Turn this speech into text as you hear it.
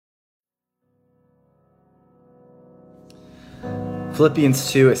Philippians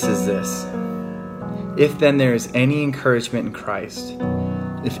 2, it says this: "If then there is any encouragement in Christ,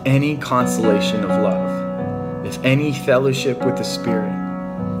 if any consolation of love, if any fellowship with the Spirit,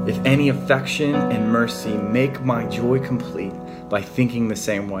 if any affection and mercy, make my joy complete by thinking the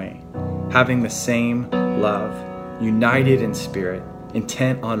same way, having the same love, united in spirit,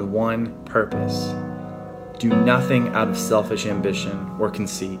 intent on one purpose. Do nothing out of selfish ambition or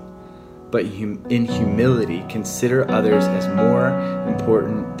conceit, but in humility consider others as more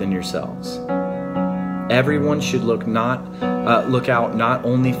important than yourselves. Everyone should look out not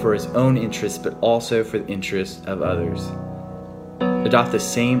only for his own interests, but also for the interests of others. Adopt the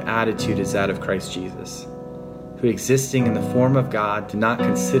same attitude as that of Christ Jesus, who, existing in the form of God, did not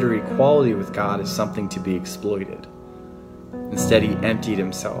consider equality with God as something to be exploited. Instead, he emptied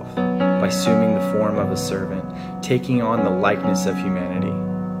himself by assuming the form of a servant, taking on the likeness of humanity.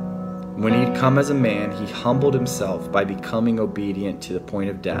 When he had come as a man, he humbled himself by becoming obedient to the point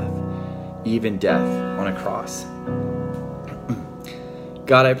of death, even death on a cross."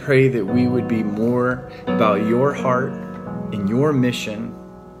 God, I pray that we would be more about your heart and your mission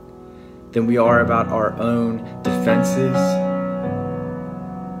than we are about our own defenses,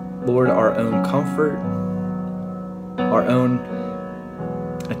 Lord, our own comfort, our own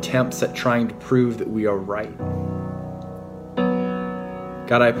attempts at trying to prove that we are right.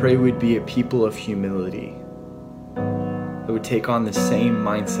 God, I pray we'd be a people of humility that would take on the same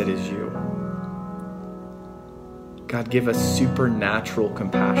mindset as you. God, give us supernatural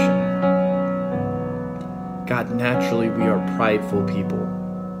compassion. God, naturally we are prideful people.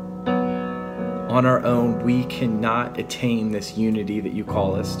 On our own, we cannot attain this unity that you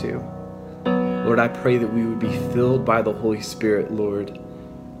call us to. Lord, I pray that we would be filled by the Holy Spirit, Lord,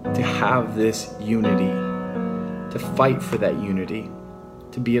 to have this unity, to fight for that unity,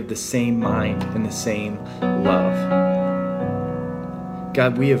 to be of the same mind and the same love.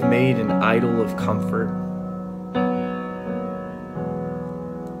 God, we have made an idol of comfort.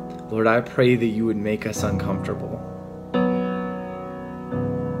 Lord, I pray that you would make us uncomfortable.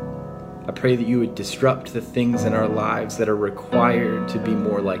 I pray that you would disrupt the things in our lives that are required to be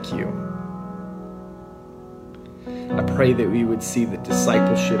more like you. I pray that we would see that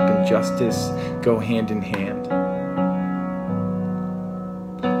discipleship and justice go hand in hand.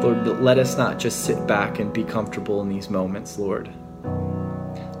 Lord, but let us not just sit back and be comfortable in these moments, Lord.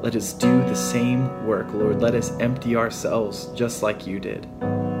 Let us do the same work, Lord. Let us empty ourselves just like you did.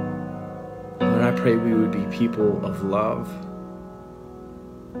 Lord, I pray we would be people of love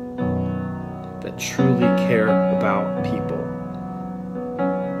that truly care about people,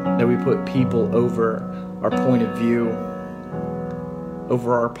 that we put people over our point of view,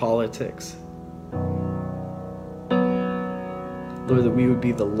 over our politics. Lord, that we would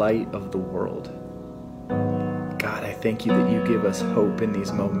be the light of the world. God, I thank you that you give us hope in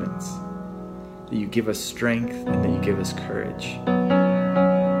these moments, that you give us strength, and that you give us courage.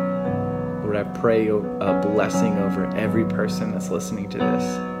 Lord, I pray a blessing over every person that's listening to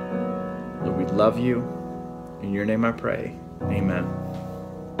this. Lord, we love you. In your name I pray. Amen.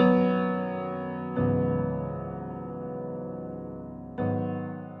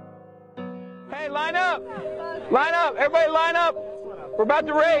 Hey, line up. Line up. Everybody line up. We're about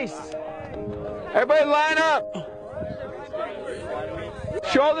to race. Everybody line up.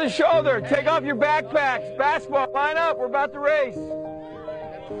 Shoulder to shoulder. Take off your backpacks. Basketball. Line up. We're about to race.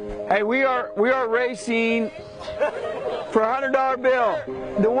 Hey, we are racing for a $100 bill.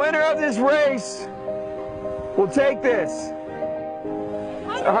 The winner of this race will take this.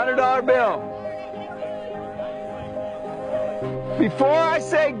 It's a $100 bill. Before I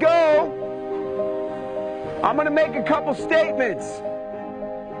say go, I'm going to make a couple statements.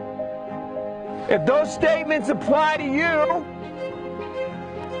 If those statements apply to you,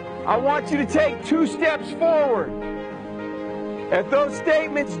 I want you to take 2 steps forward. If those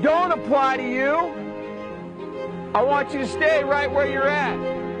statements don't apply to you, I want you to stay right where you're at.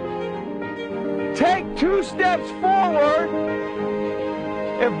 Take 2 steps forward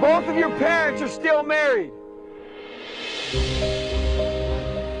if both of your parents are still married.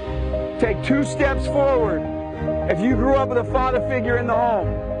 Take 2 steps forward if you grew up with a father figure in the home.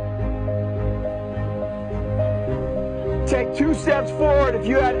 Take 2 steps forward if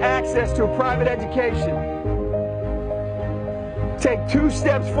you had access to a private education. Take 2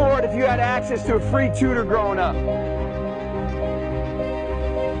 steps forward if you had access to a free tutor growing up.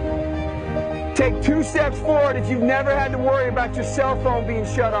 Take 2 steps forward if you've never had to worry about your cell phone being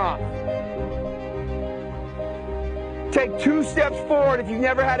shut off. Take 2 steps forward if you've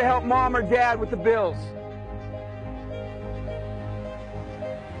never had to help mom or dad with the bills.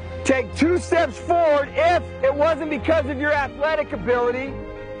 Take 2 steps forward. If it wasn't because of your athletic ability,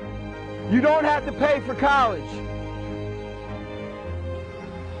 you don't have to pay for college.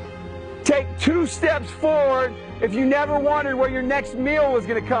 Take 2 steps forward if you never wondered where your next meal was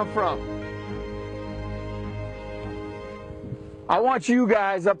going to come from. I want you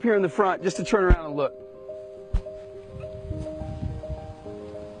guys up here in the front just to turn around and look.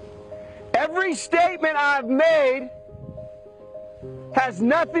 Every statement I've made has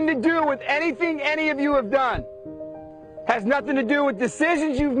nothing to do with anything any of you have done. Has nothing to do with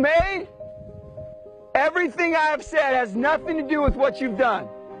decisions you've made. Everything I have said has nothing to do with what you've done.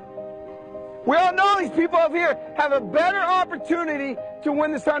 We all know these people up here have a better opportunity to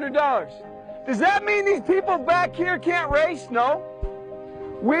win this $100. Does that mean these people back here can't race? No.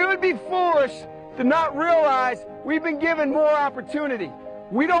 We would be foolish to not realize we've been given more opportunity.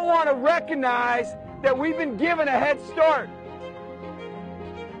 We don't want to recognize that we've been given a head start.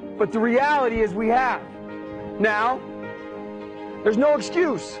 But the reality is we have. Now, there's no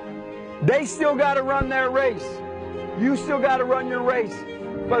excuse. They still got to run their race. You still got to run your race.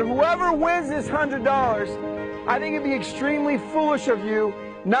 But whoever wins this $100, I think it'd be extremely foolish of you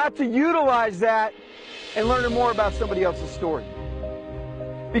not to utilize that and learn more about somebody else's story.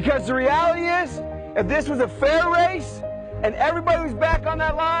 Because the reality is, if this was a fair race and everybody was back on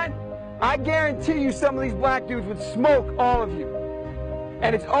that line, I guarantee you some of these black dudes would smoke all of you.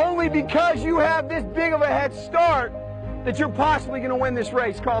 And it's only because you have this big of a head start that you're possibly going to win this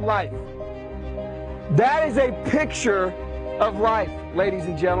race called life. That is a picture of life, ladies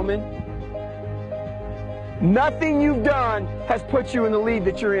and gentlemen. Nothing you've done has put you in the lead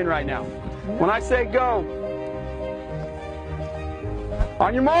that you're in right now. When I say go,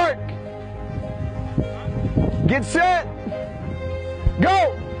 on your mark, get set,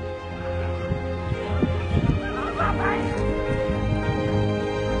 go!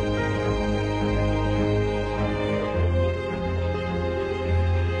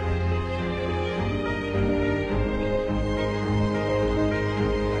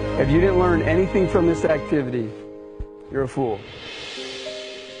 If you didn't learn anything from this activity, you're a fool.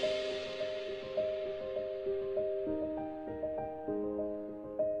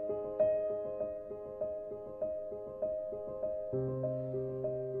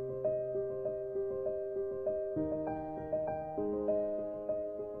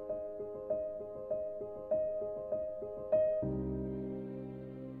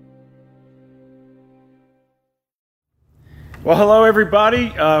 Well, hello,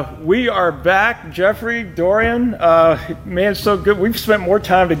 everybody. We are back. Jeffrey, Dorian, man, so good. We've spent more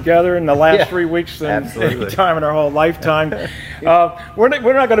time together in the last 3 weeks than any time in our whole lifetime. We're not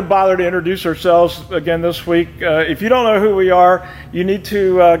going to bother to introduce ourselves again this week. If you don't know who we are, you need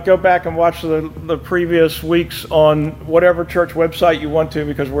to go back and watch the previous weeks on whatever church website you want to,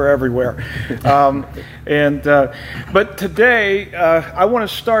 because we're everywhere. But today, I want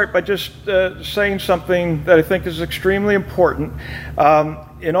to start by just saying something that I think is extremely important.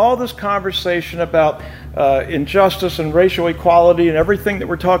 In all this conversation about injustice and racial equality and everything that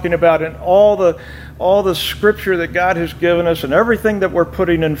we're talking about, and all the scripture that God has given us and everything that we're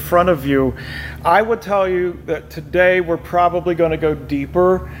putting in front of you, I would tell you that today we're probably going to go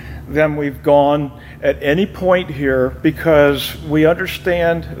deeper than we've gone at any point here, because we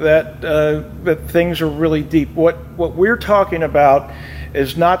understand that things are really deep. What we're talking about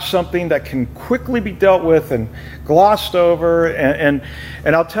is not something that can quickly be dealt with and glossed over. And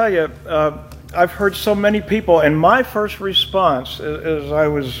I'll tell you, I've heard so many people, and my first response as I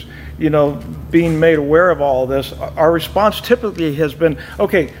was, being made aware of all of this, our response typically has been,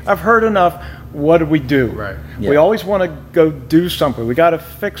 okay, I've heard enough. What do we do? Right. Yeah. We always want to go do something. We got to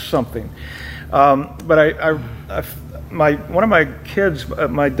fix something. But one of my kids,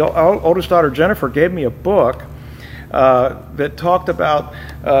 my oldest daughter Jennifer, gave me a book that talked about,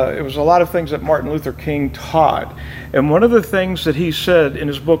 it was a lot of things that Martin Luther King taught. And one of the things that he said in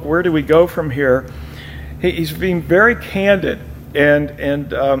his book, Where Do We Go From Here? He's being very candid.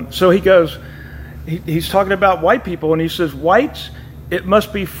 And so he goes, he's talking about white people, and he says, whites, it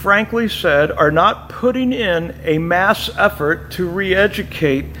must be frankly said, are not putting in a mass effort to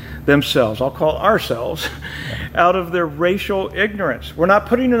re-educate themselves, I'll call ourselves, out of their racial ignorance. We're not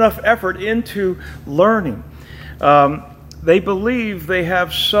putting enough effort into learning. They believe they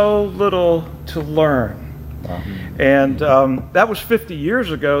have so little to learn. Wow. And that was 50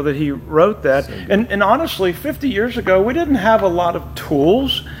 years ago that he wrote that. So and honestly, 50 years ago, we didn't have a lot of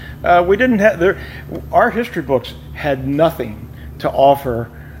tools. We didn't have, our history books had nothing to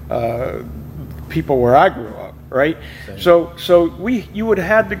offer people where I grew up. right? So you would have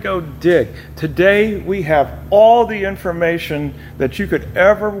had to go dig. Today we have all the information that you could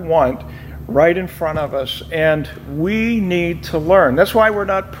ever want right in front of us, and we need to learn. That's why we're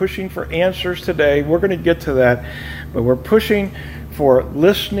not pushing for answers today. We're going to get to that, but we're pushing for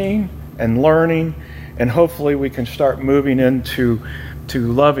listening and learning, and hopefully we can start moving into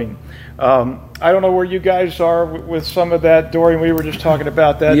loving. I don't know where you guys are with some of that. Dorian, we were just talking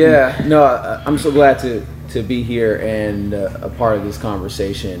about that. Yeah, no, I'm so glad to be here and a part of this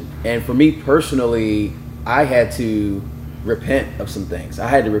conversation. And for me personally, I had to repent of some things. I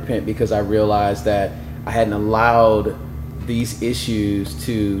had to repent because I realized that I hadn't allowed these issues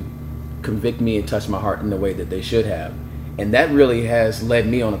to convict me and touch my heart in the way that they should have. And that really has led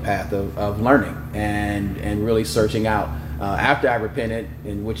me on a path of learning and really searching out. After I repented,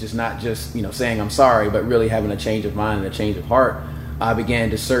 and which is not just saying I'm sorry, but really having a change of mind and a change of heart, I began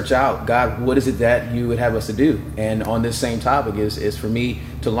to search out, God, what is it that you would have us to do? And on this same topic is for me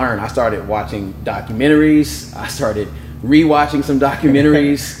to learn. I started watching documentaries. I started rewatching some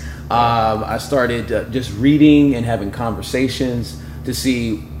documentaries. I started just reading and having conversations to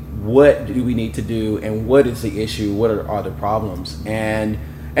see what do we need to do and what is the issue, what are the problems. And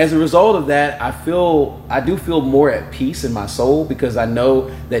as a result of that, I do feel more at peace in my soul, because I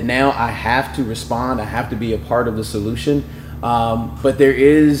know that now I have to respond. I have to be a part of the solution. But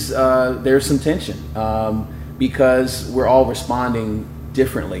there's some tension because we're all responding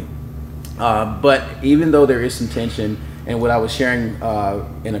differently. But even though there is some tension, and what I was sharing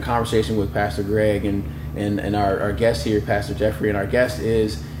in a conversation with Pastor Greg and our guest here, Pastor Jeffrey, and our guest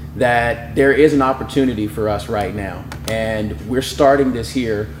is that there is an opportunity for us right now. And we're starting this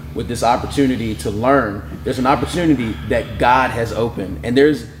here with this opportunity to learn. There's an opportunity that God has opened. And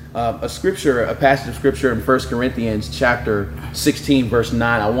there's a passage of scripture in 1 Corinthians chapter 16, verse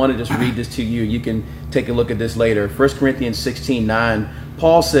 9. I want to just read this to you. You can take a look at this later. 1 Corinthians 16, 9.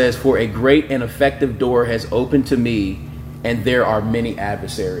 Paul says, "For a great and effective door has opened to me, and there are many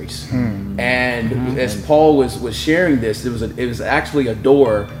adversaries." And as Paul was sharing this, it was actually a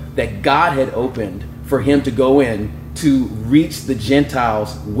door that God had opened for him to go in to reach the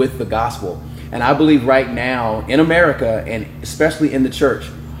Gentiles with the gospel. And I believe right now in America, and especially in the church,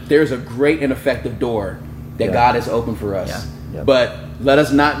 there's a great and effective door that God has opened for us. Yeah. Yep. But let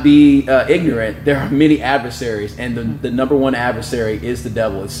us not be ignorant. There are many adversaries, and the number one adversary is the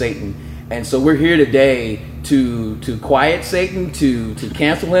devil, is Satan. And so we're here today to quiet Satan, to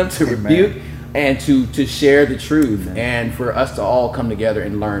cancel him, to rebuke, and to share the truth, and for us to all come together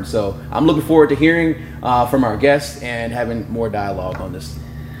and learn. So I'm looking forward to hearing from our guests and having more dialogue on this.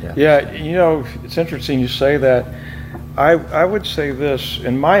 Yeah, it's interesting you say that. I would say this,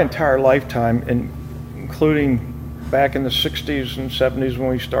 in my entire lifetime, including back in the 60s and 70s when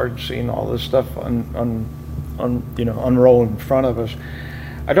we started seeing all this stuff unroll in front of us,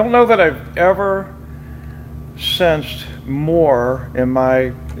 I don't know that I've ever sensed more in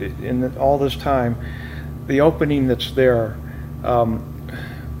all this time the opening that's there. I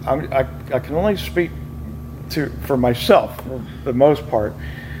can only speak for myself for the most part,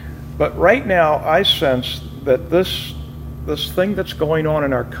 but right now I sense that this thing that's going on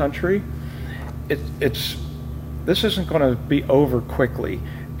in our country, this isn't going to be over quickly,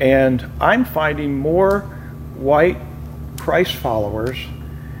 and I'm finding more white Christ followers,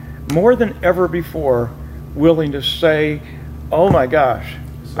 more than ever before, willing to say, "Oh my gosh,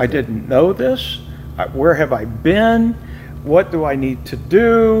 I didn't know this. Where have I been? What do I need to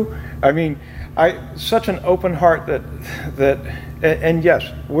do?" I mean, such an open heart and yes,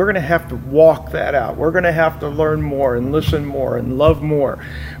 we're going to have to walk that out. We're going to have to learn more and listen more and love more.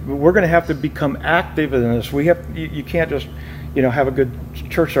 We're going to have to become active in this. You can't just, have a good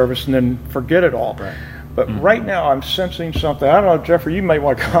church service and then forget it all. Right. But right now I'm sensing something. I don't know, Jeffrey, you may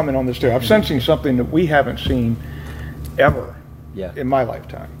want to comment on this too. I'm sensing something that we haven't seen ever in my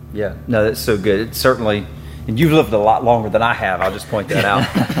lifetime. Yeah, no, that's so good. It's certainly, and you've lived a lot longer than I have, I'll just point that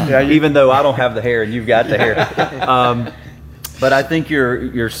out. Even though I don't have the hair and you've got the hair. But I think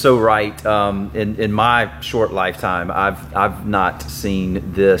you're so right. In my short lifetime, I've not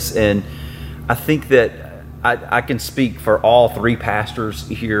seen this, and I think that I can speak for all three pastors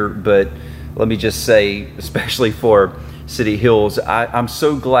here, but let me just say, especially for City Hills, I'm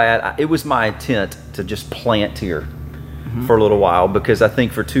so glad. It was my intent to just plant here for a little while, because I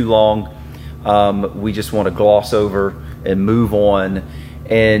think for too long we just want to gloss over and move on.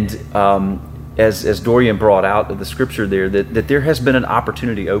 And as Dorian brought out of the scripture there, that there has been an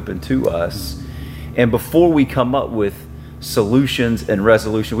opportunity open to us. And before we come up with solutions and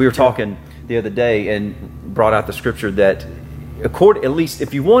resolution, we were talking the other day and brought out the scripture that, at least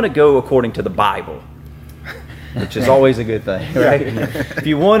if you want to go according to the Bible, which is always a good thing, right? If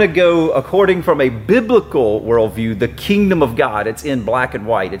you want to go according from a biblical worldview, the kingdom of God, it's in black and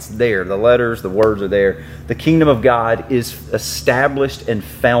white. It's there. The letters, the words are there. The kingdom of God is established and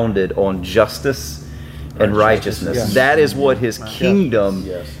founded on justice and righteousness. Yes. That is what his kingdom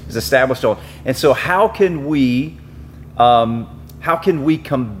is established on. And so how can we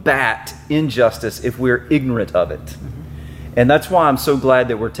combat injustice if we're ignorant of it? And that's why I'm so glad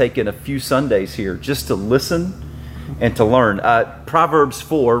that we're taking a few Sundays here just to listen and to learn. Proverbs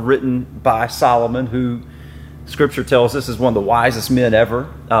 4, written by Solomon, who Scripture tells us is one of the wisest men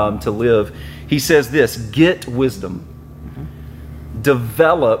ever to live. He says this: get wisdom,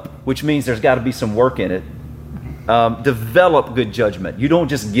 develop, which means there's got to be some work in it. Develop good judgment. You don't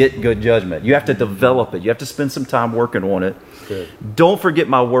just get good judgment. You have to develop it. You have to spend some time working on it. Good. Don't forget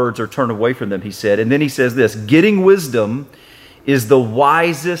my words or turn away from them, he said. And then he says this: getting wisdom is the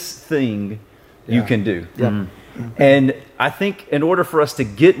wisest thing you can do. Yeah. And I think in order for us to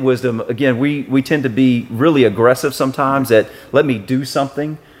get wisdom, again, we tend to be really aggressive sometimes at let me do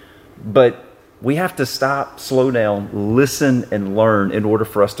something, but we have to stop, slow down, listen, and learn in order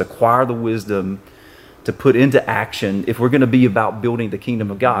for us to acquire the wisdom to put into action if we're going to be about building the kingdom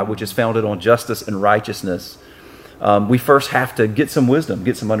of God, which is founded on justice and righteousness. We first have to get some wisdom,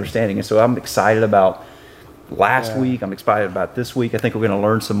 get some understanding. And so I'm excited about last week. I'm excited about this week. I think we're going to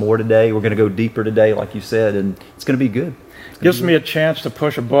learn some more today. We're going to go deeper today, like you said, and it's going to be good. Gives me a chance to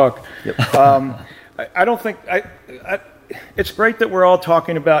push a book. Yep. I don't think... it's great that we're all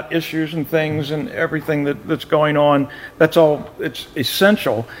talking about issues and things and everything that's going on. That's all. It's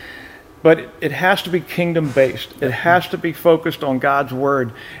essential. But it has to be kingdom-based. It has to be focused on God's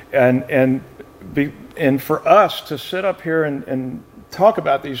word. And for us to sit up here and talk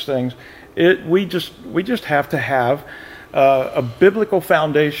about these things, we just have to have a biblical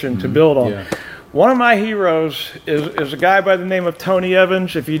foundation to build on. Yeah. One of my heroes is a guy by the name of Tony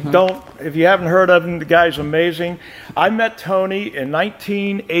Evans. If you haven't heard of him, the guy's amazing. I met Tony in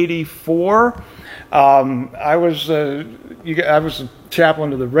 1984. I was a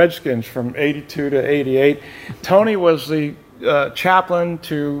chaplain to the Redskins from 82 to 88. Tony was the chaplain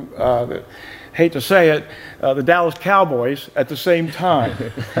to, hate to say it, the Dallas Cowboys at the same time.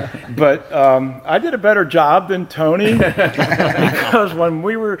 But I did a better job than Tony because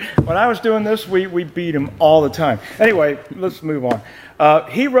when I was doing this, we beat him all the time. Anyway, let's move on.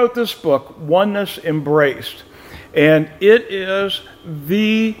 He wrote this book, Oneness Embraced, and it is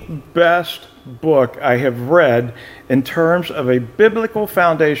the best book I have read in terms of a biblical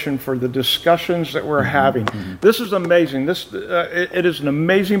foundation for the discussions that we're having. This is amazing. It is an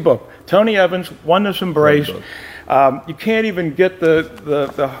amazing book. Tony Evans, Oneness Embraced. You can't even get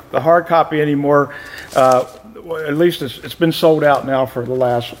the hard copy anymore. At least it's been sold out now for the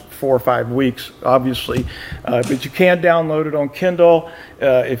last 4 or 5 weeks, obviously. But you can download it on Kindle.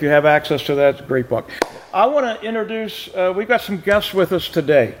 If you have access to that, it's a great book. I want to introduce, we've got some guests with us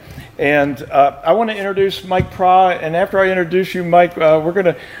today. And I want to introduce Mike Pra. And after I introduce you, Mike, we're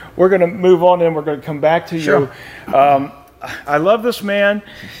gonna move on and we're going to come back to you. I love this man.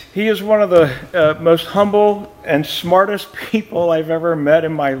 He is one of the most humble and smartest people I've ever met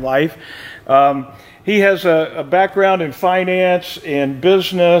in my life. He has a background in finance and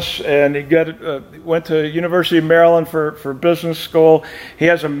business, and he went to University of Maryland for business school. He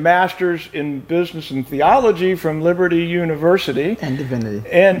has a master's in business and theology from Liberty University. And divinity.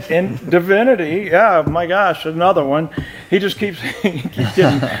 And divinity, yeah, my gosh, another one. He just keeps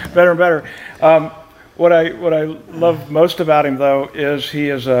getting better and better. What I love most about him, though, is he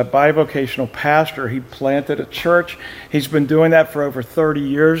is a bivocational pastor. He planted a church. He's been doing that for over 30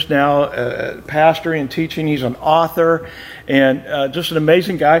 years now, pastoring and teaching. He's an author and just an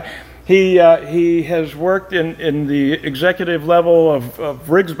amazing guy. He has worked in the executive level of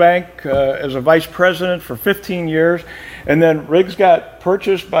Riggs Bank as a vice president for 15 years. And then Riggs got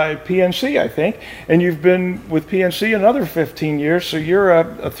purchased by PNC, I think. And you've been with PNC another 15 years. So you're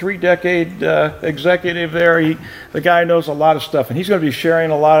a 3-decade executive there. The guy knows a lot of stuff. And he's going to be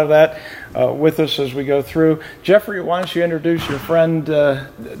sharing a lot of that with us as we go through. Jeffrey, why don't you introduce your friend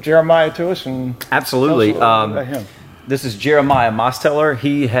Jeremiah to us? And absolutely. Tell us a little bit about him. This is Jeremiah Mosteller.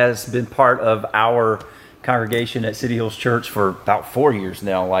 He has been part of our congregation at City Hills Church for about 4 years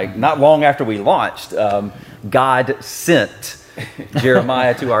now. Like not long after we launched, God sent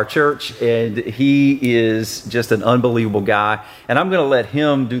Jeremiah to our church, and he is just an unbelievable guy. And I'm going to let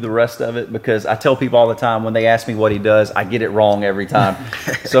him do the rest of it because I tell people all the time when they ask me what he does, I get it wrong every time.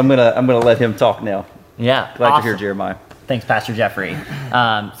 So I'm gonna let him talk now. Yeah, glad to hear Jeremiah. Thanks, Pastor Jeffrey.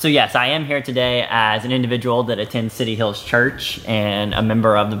 So yes, I am here today as an individual that attends City Hills Church and a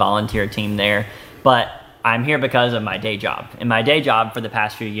member of the volunteer team there. But I'm here because of my day job. In my day job for the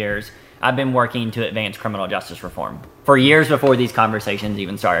past few years, I've been working to advance criminal justice reform. For years before these conversations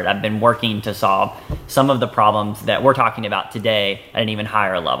even started, I've been working to solve some of the problems that we're talking about today at an even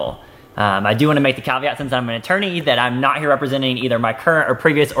higher level. I do want to make the caveat, since I'm an attorney, that I'm not here representing either my current or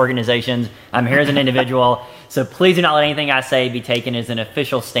previous organizations. I'm here as an individual, so please do not let anything I say be taken as an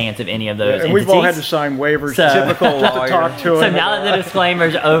official stance of any of those and we've all had to sign waivers typical to talk to So him. now that the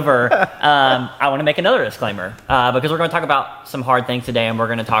disclaimer's over, I want to make another disclaimer, because we're going to talk about some hard things today, and we're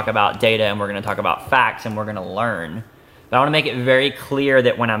going to talk about data, and we're going to talk about facts, and we're going to learn. But I want to make it very clear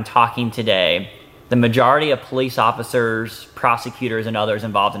that when I'm talking today, the majority of police officers, prosecutors, and others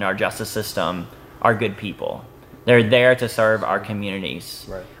involved in our justice system are good people. They're there to serve our communities.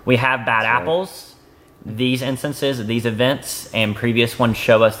 Right. We have bad apples. These instances, these events, and previous ones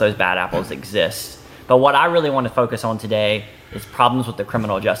show us those bad apples exist. But what I really want to focus on today is problems with the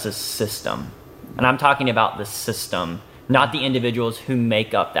criminal justice system. And I'm talking about the system, not the individuals who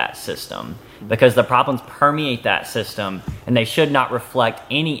make up that system. Because the problems permeate that system, and they should not reflect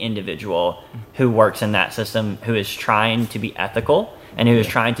any individual who works in that system who is trying to be ethical and who is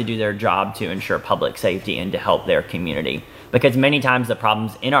trying to do their job to ensure public safety and to help their community. Because many times the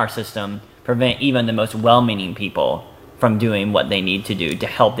problems in our system prevent even the most well-meaning people from doing what they need to do to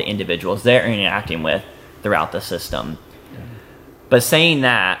help the individuals they're interacting with throughout the system. But saying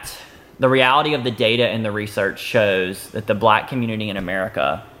that, the reality of the data and the research shows that the black community in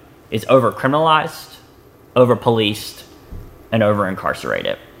America is over-criminalized, over-policed, and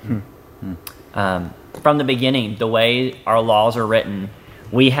over-incarcerated. From the beginning, the way our laws are written,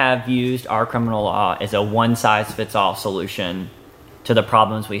 we have used our criminal law as a one-size-fits-all solution to the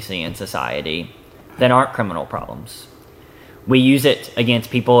problems we see in society that aren't criminal problems. We use it against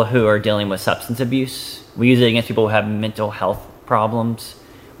people who are dealing with substance abuse. We use it against people who have mental health problems.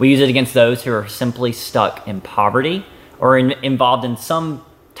 We use it against those who are simply stuck in poverty or involved in some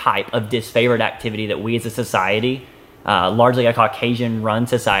type of disfavored activity that we as a society, largely a Caucasian-run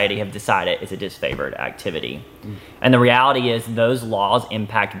society, have decided is a disfavored activity. And the reality is those laws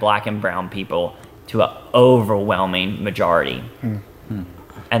impact black and brown people to an overwhelming majority.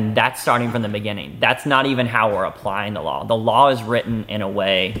 And that's starting from the beginning. That's not even how we're applying the law. The law is written in a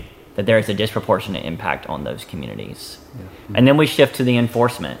way that there is a disproportionate impact on those communities. And then we shift to the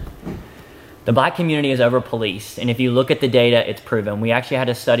enforcement. The black community is over-policed, and if you look at the data, it's proven. We actually had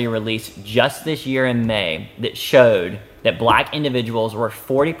a study released just this year in May that showed that black individuals were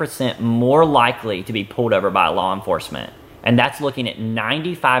 40% more likely to be pulled over by law enforcement. And that's looking at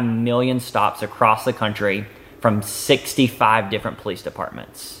 95 million stops across the country from 65 different police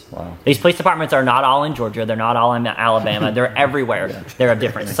departments. Wow. These police departments are not all in Georgia, they're not all in Alabama, they're everywhere. They're of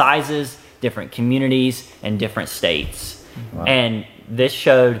different sizes, different communities, and different states. Wow. And this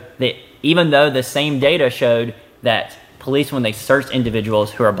showed that even though the same data showed that police, when they searched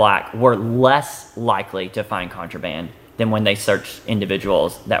individuals who are black, were less likely to find contraband than when they searched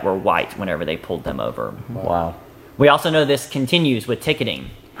individuals that were white whenever they pulled them over. Wow. We also know this continues with ticketing.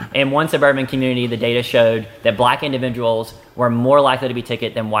 In one suburban community, the data showed that black individuals were more likely to be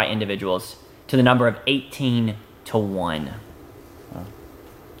ticketed than white individuals, to the number of 18 to 1. Wow.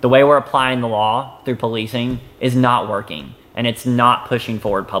 The way we're applying the law through policing is not working, and it's not pushing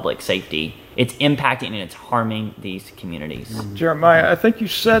forward public safety. It's impacting and it's harming these communities. Jeremiah, I think you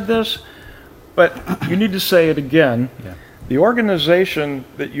said this, but you need to say it again. Yeah. The organization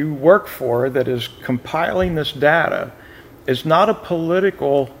that you work for that is compiling this data is not a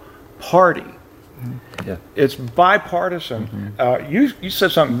political party. Yeah. It's bipartisan. You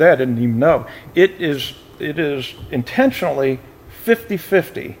said something there I didn't even know. It is intentionally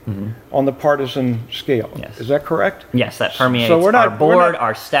 50-50 on the partisan scale. Yes. Is that correct? Yes, that permeates So we're not- our board, we're not-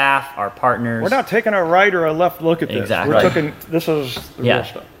 our staff, our partners. We're not taking a right or a left look at this. Exactly. We're Right. taking, this is the real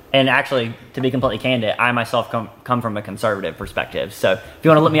stuff. And actually, to be completely candid, I myself come from a conservative perspective. So if you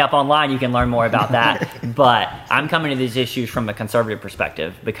want to look me up online, you can learn more about that. But I'm coming to these issues from a conservative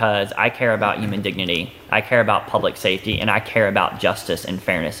perspective because I care about human dignity, I care about public safety, and I care about justice and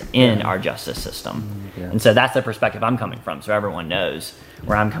fairness in our justice system. And so that's the perspective I'm coming from, so everyone knows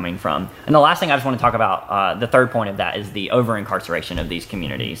where I'm coming from. And the last thing I just want to talk about, the third point of that, is the over-incarceration of these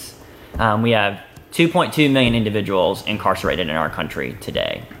communities. We have 2.2 million individuals incarcerated in our country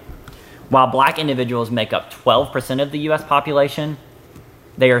today. While black individuals make up 12% of the U.S. population,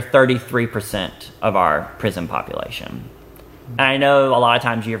 they are 33% of our prison population. And I know a lot of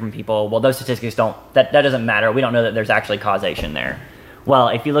times you hear from people, well, those statistics that doesn't matter. We don't know that there's actually causation there. Well,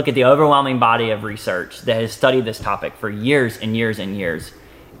 if you look at the overwhelming body of research that has studied this topic for years and years and years,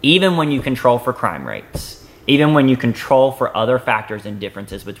 even when you control for crime rates, even when you control for other factors and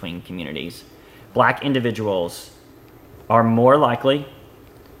differences between communities, black individuals are more likely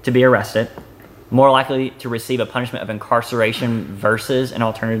to be arrested, more likely to receive a punishment of incarceration versus an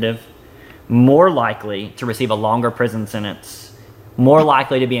alternative, more likely to receive a longer prison sentence, more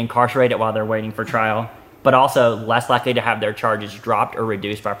likely to be incarcerated while they're waiting for trial, but also less likely to have their charges dropped or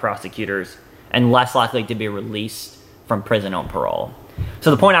reduced by prosecutors, and less likely to be released from prison on parole.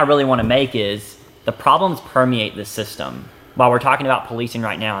 So the point I really want to make is the problems permeate the system. While we're talking about policing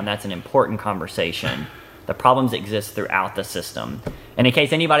right now, and that's an important conversation, the problems exist throughout the system. And in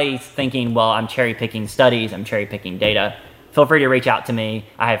case anybody's thinking, well, I'm cherry picking studies, I'm cherry picking data, feel free to reach out to me.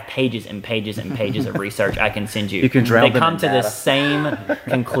 I have pages and pages and pages of research I can send you. You can drown They them come in to the data. same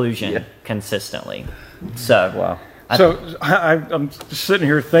conclusion consistently. So, Wow. So I'm just sitting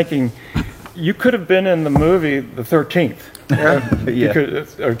here thinking, you could have been in the movie The 13th. Yeah.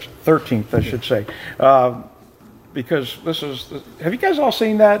 Or 13th, I should say. Because this is, have you guys all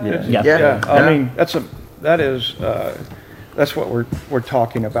seen that? Yeah. Yeah. I mean, that's what we're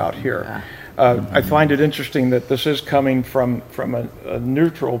talking about here. I find it interesting that this is coming from a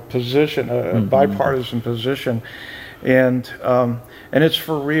neutral position, a bipartisan position, and it's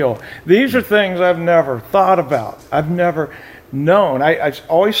for real. These are things I've never thought about. I've never known. I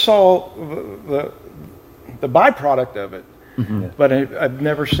always saw the byproduct of it, but I've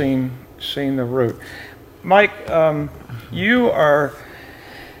never seen the root. Mike, you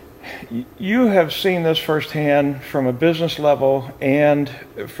have seen this firsthand from a business level and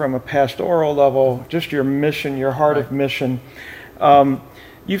from a pastoral level, just your mission, your heart of mission.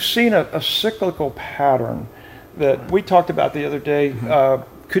 You've seen a cyclical pattern that we talked about the other day.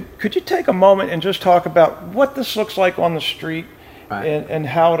 Could you take a moment and just talk about what this looks like on the street and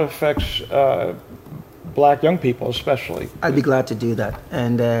how it affects black young people especially? I'd be glad to do that.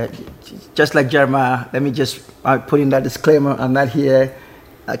 And just like Jeremiah, let me just put in that disclaimer. I'm not here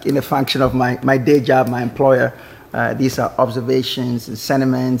in the function of my day job, my employer. These are observations and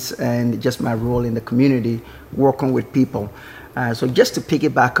sentiments and just my role in the community, working with people. So just to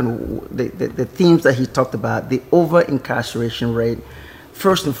piggyback on the themes that he talked about, the over-incarceration rate,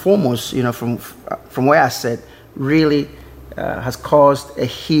 first and foremost, from where I sit, really has caused a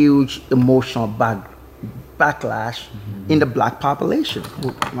huge emotional backlash in the black population.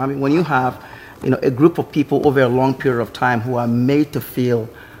 I mean, when you have a group of people over a long period of time who are made to feel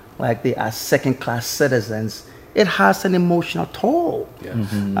like they are second-class citizens, it has an emotional toll.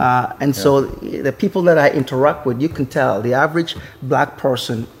 Yes. So the people that I interact with, you can tell the average black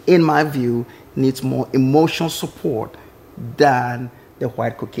person, in my view, needs more emotional support than the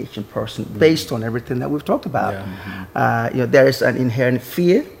white Caucasian person, based on everything that we've talked about. There is an inherent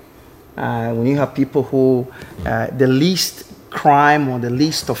fear. When you have people who the least crime or the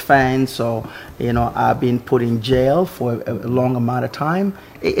least offense or are being put in jail for a long amount of time,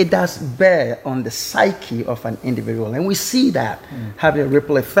 it does bear on the psyche of an individual, and we see that having a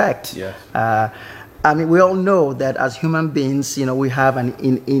ripple effect. I mean, we all know that as human beings, we have an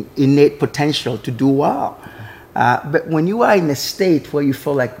innate potential to do well. But when you are in a state where you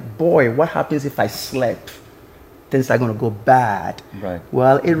feel like, boy, what happens if I slip? Things are going to go bad. Right.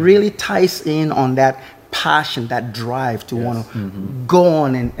 Well, it really ties in on that passion, that drive to want to go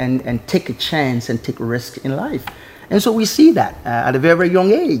on and take a chance and take risk in life. And so we see that at a very, very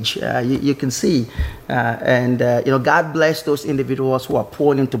young age. You can see. God bless those individuals who are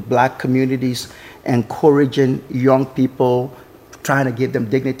pouring into black communities, encouraging young people, trying to give them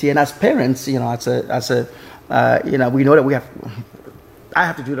dignity. And as parents, we know that I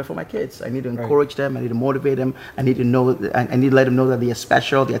have to do that for my kids. I need to encourage them. I need to motivate them. I need to let them know that they are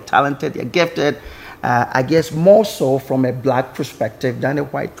special, they are talented, they are gifted. I guess more so from a black perspective than a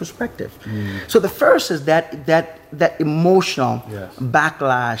white perspective. So the first is that emotional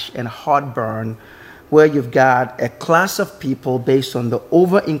backlash and heartburn, where you've got a class of people based on the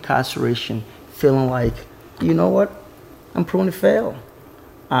over-incarceration feeling like, you know what, I'm prone to fail.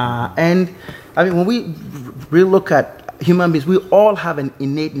 And I mean, when we really look at human beings, we all have an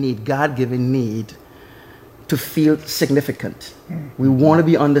innate need, God-given need, to feel significant. We want to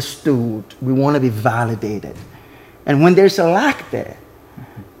be understood. We want to be validated. And when there's a lack there,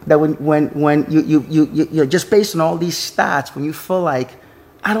 that when you just based on all these stats, when you feel like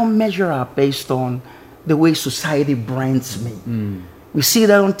I don't measure up based on the way society brands me. We see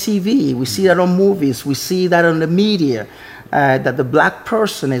that on TV. We see that on movies. We see that on the media. That the black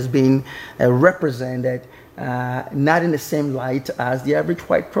person is being represented not in the same light as the average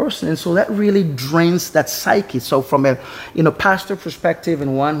white person. And so that really drains that psyche. So from a pastor perspective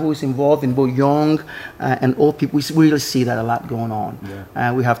and one who is involved in both young and old people, we really see that a lot going on.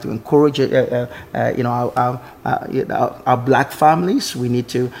 Yeah. We have to encourage our black families. We need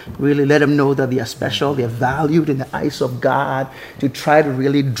to really let them know that they are special, they're valued in the eyes of God, to try to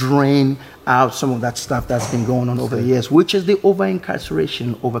really drain out some of that stuff that's been going on over the years, which is the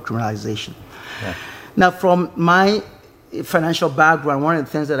over-incarceration, over-criminalization. Yeah. Now, from my financial background, one of the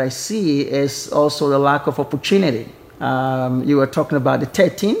things that I see is also the lack of opportunity. You were talking about the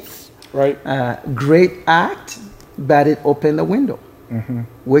 13th. Right. Great act, but it opened the window,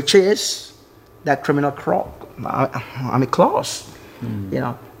 which is that criminal clause.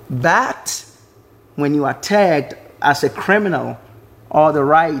 That when you are tagged as a criminal, all the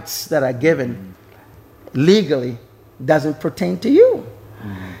rights that are given legally doesn't pertain to you.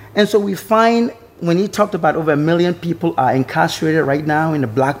 And so we find, when you talked about over 1 million people are incarcerated right now in the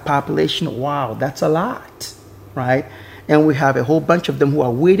black population, wow, that's a lot, right? And we have a whole bunch of them who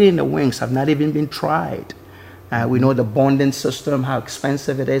are waiting in the wings, have not even been tried. We know the bonding system, how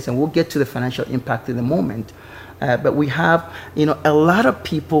expensive it is, and we'll get to the financial impact in a moment. But we have, a lot of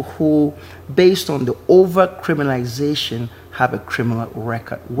people who, based on the over-criminalization, have a criminal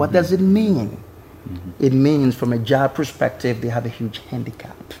record. What does it mean? It means, from a job perspective, they have a huge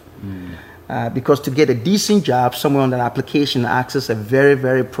handicap. Because to get a decent job, someone on that application asks us a very,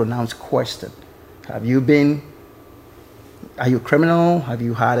 very pronounced question. Are you a criminal? Have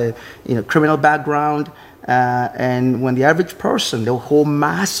you had a criminal background? And when the average person, the whole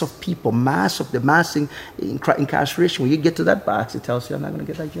mass of people, mass incarceration, when you get to that box, it tells you I'm not going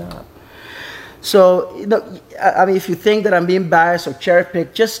to get that job. So, if you think that I'm being biased or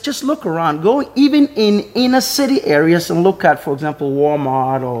cherry-picked, just look around. Go even in inner city areas and look at, for example,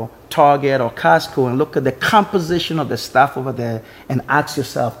 Walmart or Target or Costco, and look at the composition of the staff over there and ask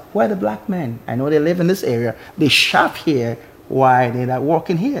yourself, why are the black men? I know they live in this area. They shop here. Why are they not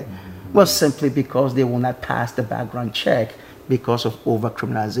working here? Well, simply because they will not pass the background check because of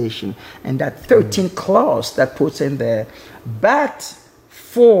over-criminalization. And that 13th clause that puts in there, but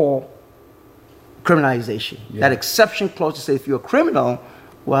for criminalization. That exception clause to say if you're a criminal,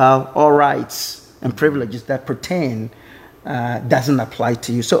 well, all rights and privileges that pertain doesn't apply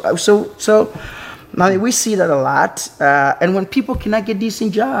to you. So we see that a lot. And when people cannot get a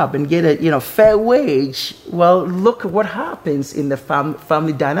decent job and get a fair wage, well, look at what happens in the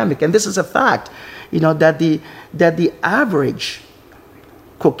family dynamic. And this is a fact, that the average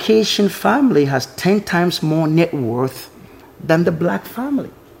Caucasian family has 10 times more net worth than the black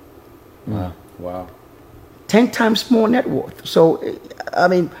family. Wow. 10 times more net worth. So,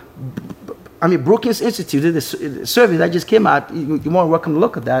 Brookings Institute did a survey that just came out. You're more welcome to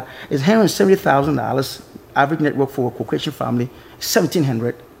look at that. It's $170,000 average net worth for a Caucasian family,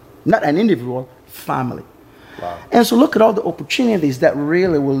 $1,700, not an individual, family. Wow. And so look at all the opportunities that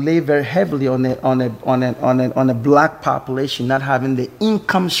really will lay very heavily on a black population not having the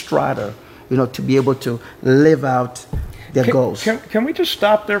income strata, to be able to live out their goals. Can we just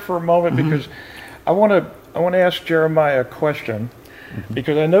stop there for a moment, because I want to ask Jeremiah a question,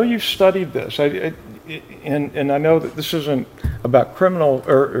 because I know you've studied this, and I know that this isn't about criminal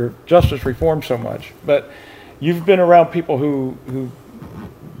or justice reform so much, but you've been around people who've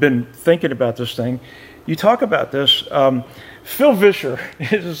been thinking about this thing. You talk about this. Phil Vischer,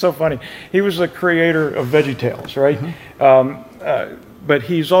 this is so funny. He was the creator of VeggieTales, right? But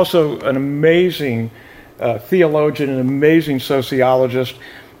he's also an amazing theologian, an amazing sociologist,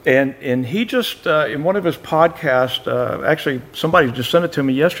 and he just in one of his podcasts, actually somebody just sent it to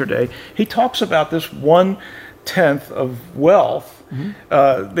me yesterday. He talks about this 1/10 of wealth.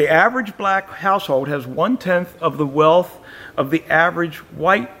 The average black household has 1/10 of the wealth of the average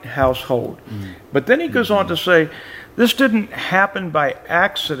white household. But then he goes on to say, this didn't happen by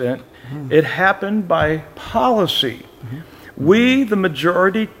accident; it happened by policy. We, the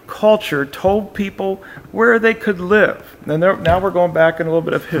majority culture, told people where they could live. And now we're going back in a little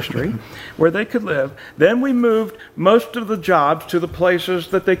bit of history, where they could live. Then we moved most of the jobs to the places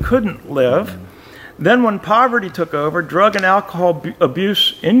that they couldn't live. Then when poverty took over, drug and alcohol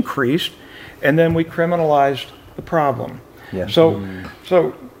abuse increased, and then we criminalized the problem. Yeah. So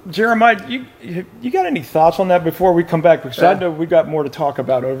Jeremiah, you got any thoughts on that before we come back? Because I know we got more to talk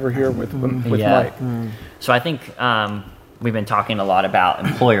about over here with Mike. So I think we've been talking a lot about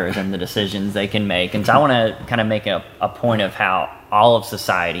employers and the decisions they can make. And so I want to kind of make a point of how all of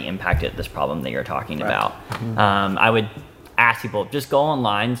society impacted this problem that you're talking about. I would ask people, just go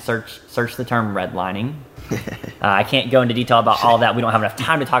online, search the term redlining. I can't go into detail about all of that. We don't have enough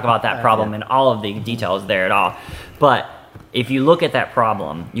time to talk about that problem and all of the details there at all. But if you look at that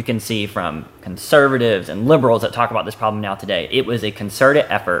problem, you can see from conservatives and liberals that talk about this problem now today, it was a concerted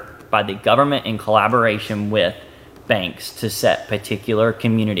effort by the government in collaboration with banks to set particular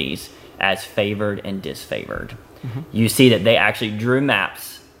communities as favored and disfavored. You see that they actually drew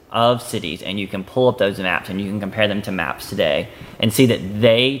maps of cities, and you can pull up those maps and you can compare them to maps today and see that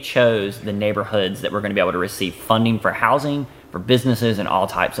they chose the neighborhoods that were going to be able to receive funding for housing, for businesses, and all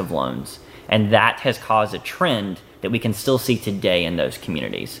types of loans. And that has caused a trend that we can still see today in those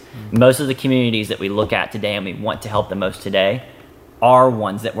communities. Most of the communities that we look at today and we want to help the most today are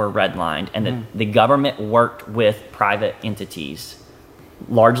ones that were redlined, and that the government worked with private entities,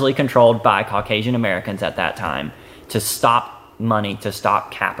 largely controlled by Caucasian Americans at that time, to stop money, to stop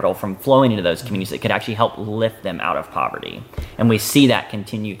capital from flowing into those communities that could actually help lift them out of poverty. And we see that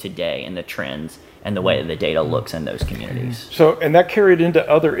continue today in the trends and the way that the data looks in those communities. So, and that carried into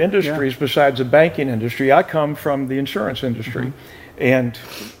other industries besides the banking industry. I come from the insurance industry, and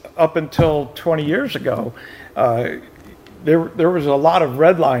up until 20 years ago, there was a lot of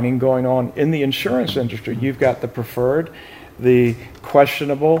redlining going on in the insurance industry. You've got the preferred, the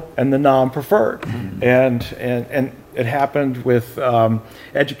questionable, and the non-preferred, and it happened with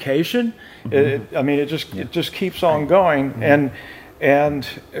education. It just keeps on going, and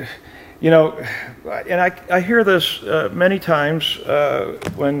you know, and I hear this many times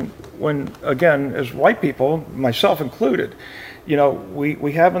when again, as white people, myself included, you know,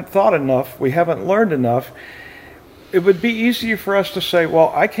 we haven't thought enough, we haven't learned enough. It would be easier for us to say, well,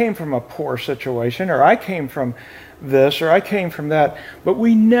 I came from a poor situation, or I came from this, or I came from that, but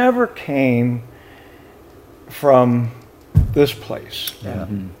we never came from this place,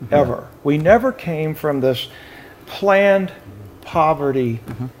 ever. We never came from this planned poverty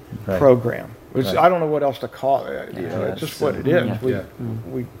program. Which I don't know what else to call it. You know, it's just what it is.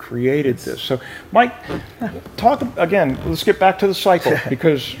 We created this. So, Mike, talk again. Let's get back to the cycle,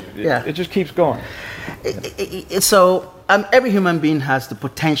 because it just keeps going. So every human being has the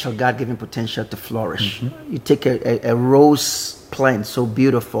potential, God-given potential, to flourish. You take a rose plant, so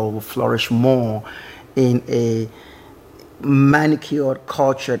beautiful, will flourish more in a manicured,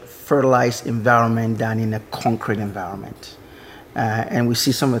 cultured, fertilized environment than in a concrete environment. And we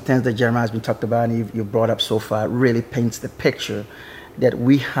see some of the things that Jeremiah has been talked about and you brought up so far really paints the picture that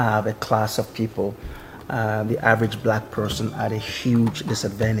we have a class of people, the average black person, at a huge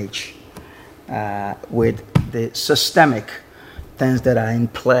disadvantage with the systemic things that are in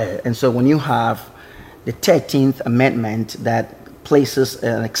play. And so when you have the 13th Amendment that places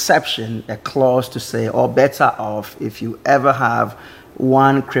an exception, a clause to say all bets are off if you ever have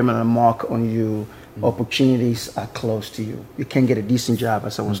one criminal mark on you, opportunities are close to you. You can get a decent job,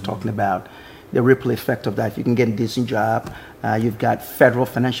 as I was talking about. The ripple effect of that. If you can get a decent job, you've got federal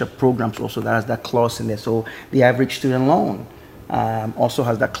financial programs also that has that clause in there. So the average student loan also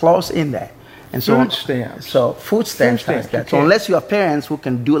has that clause in there. And so food stamps. So food stamps has that. So unless you have parents who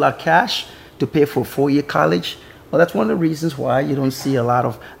can dole out cash to pay for 4-year college, well, that's one of the reasons why you don't see a lot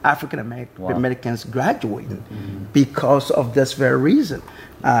of African Americans graduating, because of this very reason.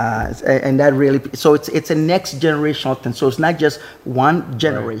 And that really, so it's a next generational thing. So it's not just one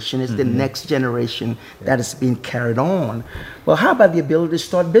generation, it's the next generation that is being carried on. Well, how about the ability to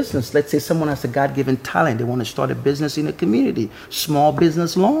start business? Let's say someone has a God-given talent, they want to start a business in a community. Small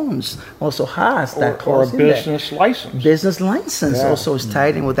business loans also has that clause in there. Or a business license. Business license also is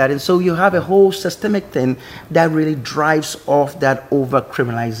tied in with that. And so you have a whole systemic thing that really drives off that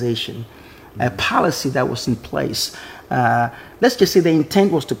over-criminalization, a policy that was in place. Let's just say the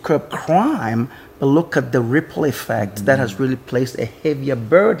intent was to curb crime, but look at the ripple effect that has really placed a heavier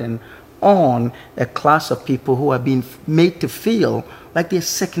burden on a class of people who are being made to feel like they're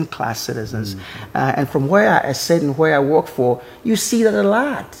second-class citizens. And from where I sit and where I work for, you see that a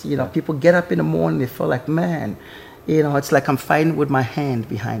lot. You know, people get up in the morning, they feel like, man, you know, it's like I'm fighting with my hand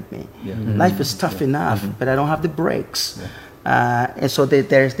behind me. Life is tough enough, but I don't have the brakes. And so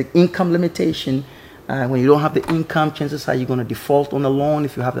there's the income limitation. When you don't have the income, chances are you're going to default on the loan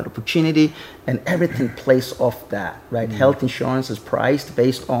if you have that opportunity, and everything plays off that, right? Health insurance is priced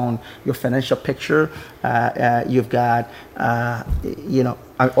based on your financial picture. You've got,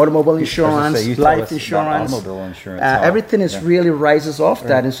 automobile insurance, life insurance. Automobile insurance. Everything is really rises off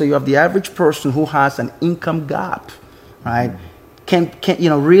that, and so you have the average person who has an income gap, right? Can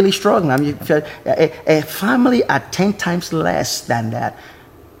really struggling. I mean, a family at 10 times less than that.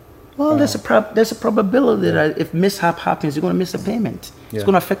 Well, there's a probability that if mishap happens, you're going to miss a payment. It's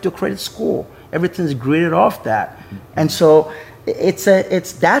going to affect your credit score. Everything's graded off that. And so that's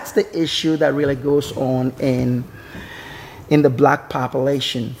the issue that really goes on in the black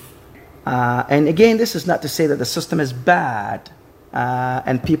population. And again, this is not to say that the system is bad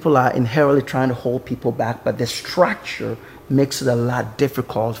and people are inherently trying to hold people back, but the structure makes it a lot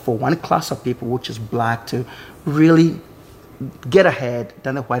difficult for one class of people, which is black, to really get ahead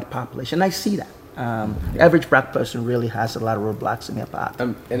than the white population. I see that. The average black person really has a lot of roadblocks in their path.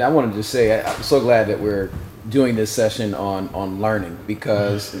 And I wanted to say, I'm so glad that we're doing this session on learning,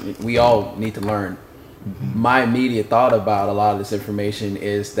 because we all need to learn. My immediate thought about a lot of this information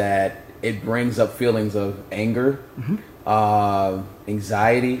is that it brings up feelings of anger,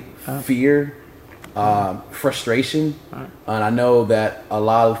 anxiety, fear, frustration. And I know that a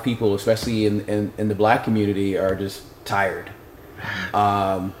lot of people, especially in the black community, are just tired.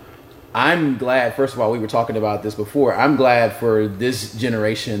 I'm glad, first of all, we were talking about this before, I'm glad for this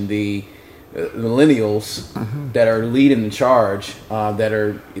generation, the millennials that are leading the charge, that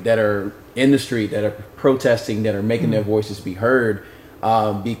are in the street, that are protesting, that are making their voices be heard,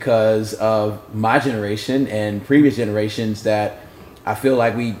 because of my generation and previous generations that I feel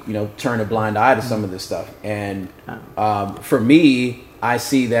like we, turn a blind eye to some of this stuff. And for me, I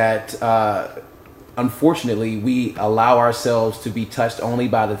see that unfortunately we allow ourselves to be touched only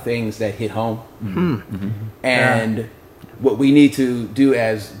by the things that hit home. And what we need to do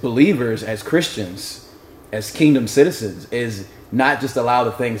as believers, as Christians, as kingdom citizens, is not just allow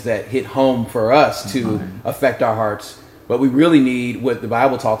the things that hit home for us to affect our hearts, but we really need what the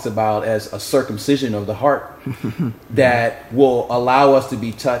Bible talks about as a circumcision of the heart that will allow us to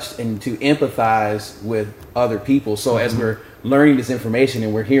be touched and to empathize with other people. So as we're learning this information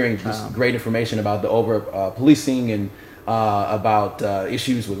and we're hearing this great information about the policing and about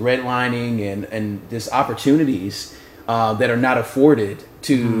issues with redlining and just opportunities that are not afforded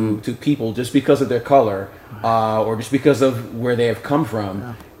to people just because of their color or just because of where they have come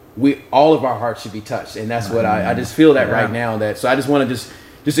from, all of our hearts should be touched. And that's what I just feel that right now. So I just want to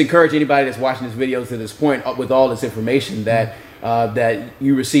just encourage anybody that's watching this video to this point, with all this information, that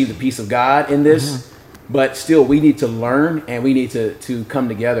you receive the peace of God in this. But still, we need to learn, and we need to come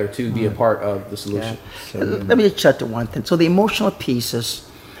together to be a part of the solution. Let me just chat to one thing. So the emotional pieces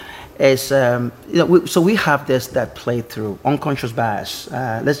is, so we have that play through unconscious bias.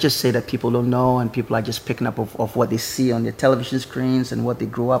 Let's just say that people don't know, and people are just picking up of what they see on their television screens and what they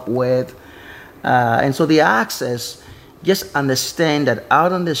grew up with. And so the access, just understand that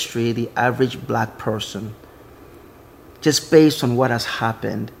out on the street, the average black person, just based on what has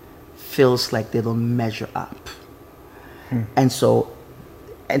happened, feels like they don't measure up. And so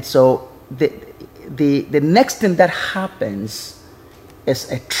the next thing that happens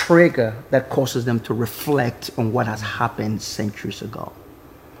is a trigger that causes them to reflect on what has happened centuries ago.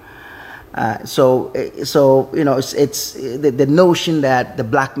 So it's the notion that the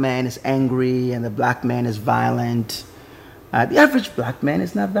black man is angry and the black man is violent. The average black man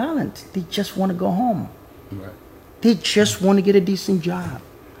is not violent. They just want to go home. Right. They just want to get a decent job.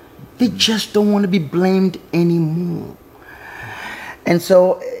 They just don't want to be blamed anymore. And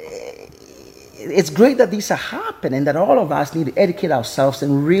so it's great that these are happening, that all of us need to educate ourselves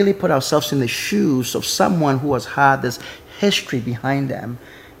and really put ourselves in the shoes of someone who has had this history behind them,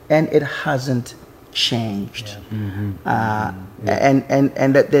 and it hasn't changed. And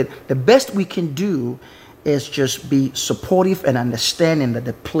the best we can do is just be supportive and understanding that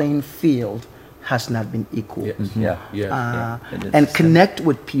the playing field has not been equal. And connect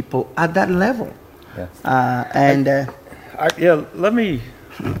with people at that level. Let me,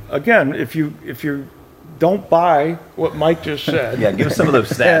 again, if you don't buy what Mike just said, give us some of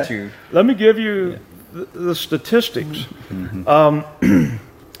those stats. Let me give you the statistics.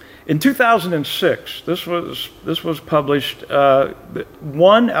 In 2006, this was published.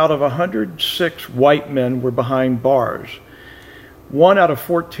 1 out of 106 white men were behind bars. 1 out of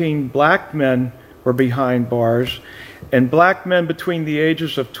 14 black men were behind bars, and black men between the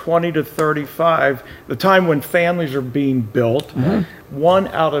ages of 20 to 35, the time when families are being built, 1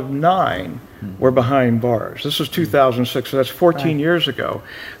 out of 9 were behind bars. This was 2006, so that's 14 years ago.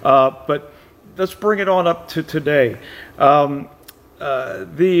 But let's bring it on up to today. The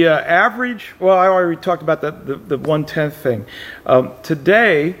average, well, I already talked about the 1/10 thing.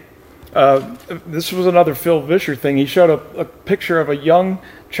 Today, this was another Phil Vischer thing. He showed a picture of a young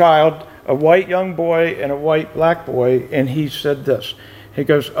child, a white young boy and a white black boy, and he said this. He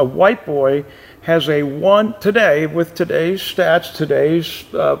goes, a white boy has a 1, today, with today's stats, today's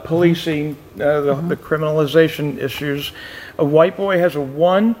policing, the criminalization issues, a white boy has a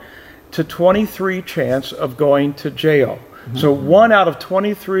 1 to 23 chance of going to jail. So 1 out of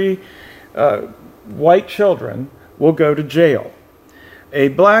 23 white children will go to jail. A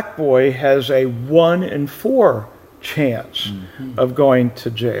black boy has a 1 in 4 chance of going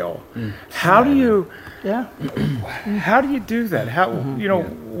to jail. How do you how do you do that? How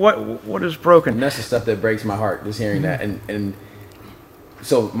what is broken? And that's the stuff that breaks my heart, just hearing that. And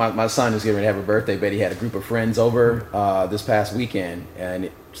so my son is getting ready to have a birthday, but he had a group of friends over this past weekend, and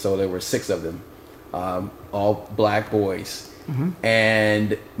so there were 6 of them, all black boys.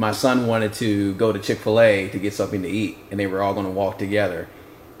 And my son wanted to go to Chick-fil-A to get something to eat, and they were all going to walk together.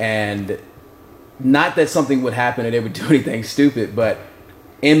 And not that something would happen or they would do anything stupid, but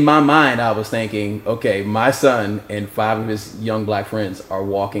in my mind, I was thinking, okay, my son and 5 of his young black friends are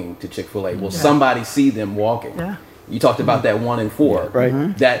walking to Chick-fil-A. Will somebody see them walking? Yeah. You talked about that 1 in 4,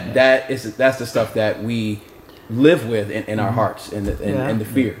 right? That's the stuff that we live with in our hearts, and the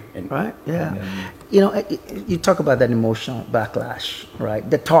fear. Right. Yeah. You talk about that emotional backlash, right?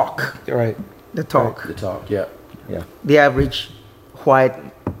 The talk. Right. The talk. Right. The talk. Yeah. Yeah. The average white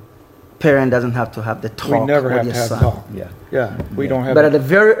parent doesn't have to have the talk. We never have to have talk. Yeah. We don't have. But at a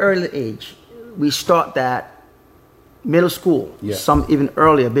very early age, we start that middle school. Yeah. Some even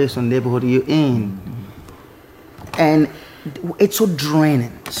earlier, based on the neighborhood you're in, and it's so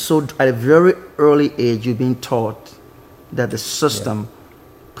draining. So at a very early age, you're being taught that the system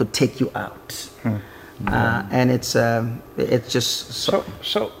could take you out, and it's just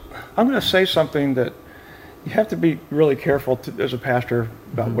so. I'm going to say something that you have to be really careful as a pastor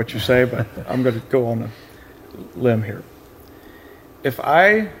about what you say, but I'm going to go on a limb here. If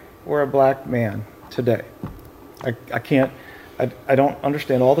I were a black man today, I can't. I don't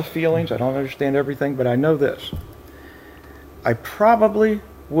understand all the feelings. I don't understand everything, but I know this. I probably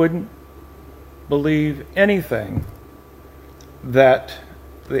wouldn't believe anything that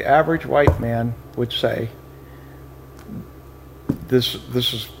the average white man would say. This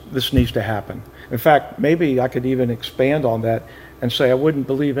needs to happen. In fact, maybe I could even expand on that and say I wouldn't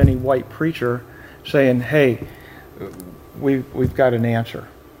believe any white preacher saying, "Hey, we've got an answer,"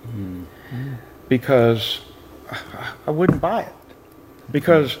 because I wouldn't buy it,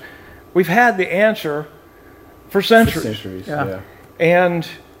 because we've had the answer for centuries. Yeah. And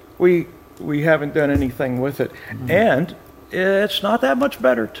we haven't done anything with it. And it's not that much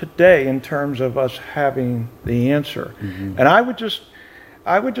better today in terms of us having the answer. And I would just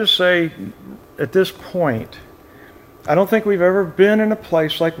say at this point, I don't think we've ever been in a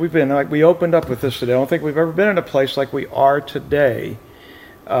place like we've been. Like we opened up with this today. I don't think we've ever been in a place like we are today.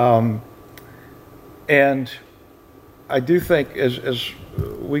 And I do think as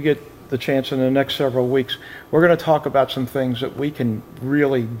we get the chance in the next several weeks, we're going to talk about some things that we can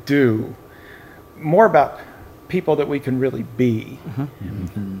really do, more about people that we can really be,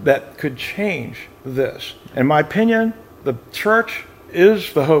 that could change this. In my opinion, the church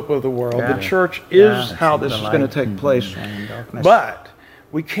is the hope of the world. The church is how this is going to take place. But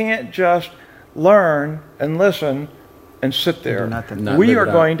we can't just learn and listen and sit there. We are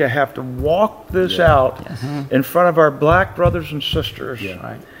going to have to walk this out in front of our black brothers and sisters,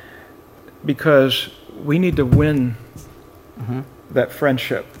 because we need to win that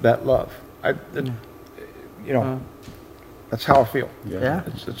friendship, that love. That's how I feel.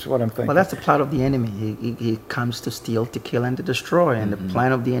 It's what I'm thinking. Well, that's the plot of the enemy. He comes to steal, to kill, and to destroy. And the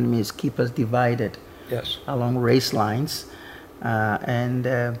plan of the enemy is keep us divided along race lines.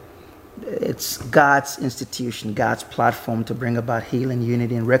 It's God's institution, God's platform to bring about healing,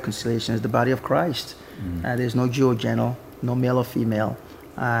 unity, and reconciliation is the body of Christ. There's no Jew or Gentile, no male or female,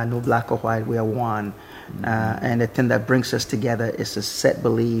 no black or white. We are one. And the thing that brings us together is a set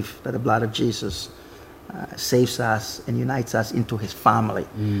belief that the blood of Jesus saves us and unites us into his family.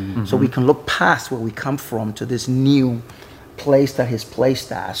 So we can look past where we come from to this new place that he's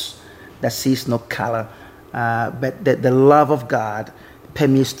placed us that sees no color, but the love of God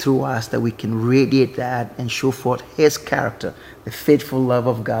permeates through us, that we can radiate that and show forth his character. The faithful love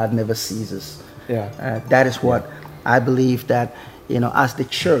of God never ceases. That is what I believe, that as the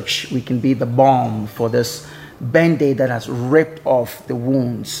church, we can be the balm for this Band-Aid that has ripped off the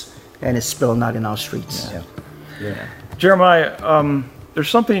wounds and is spilled out in our streets. Jeremiah, there's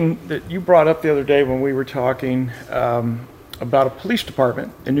something that you brought up the other day when we were talking about a police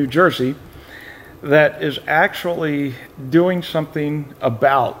department in New Jersey that is actually doing something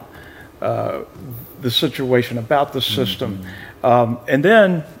about the situation, about the system. And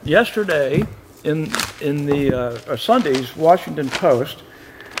then yesterday in the Sunday's Washington Post,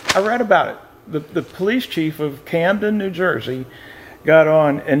 I read about it. The police chief of Camden, New Jersey, got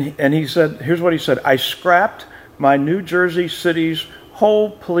on and he said, here's what he said: I scrapped my New Jersey city's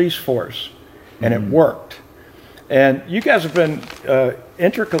whole police force, and it worked. And you guys have been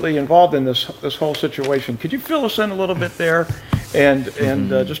intricately involved in this whole situation. Could you fill us in a little bit there and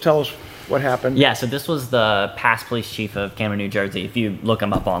just tell us what happened? Yeah, so this was the past police chief of Camden, New Jersey. If you look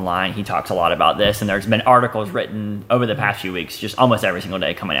him up online, he talks a lot about this, and there's been articles written over the past few weeks, just almost every single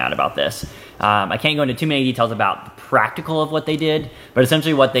day coming out about this. I can't go into too many details about the practical of what they did, but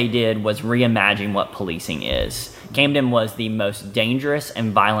essentially what they did was reimagine what policing is. Camden was the most dangerous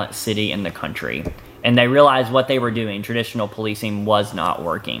and violent city in the country, and they realized what they were doing, traditional policing, was not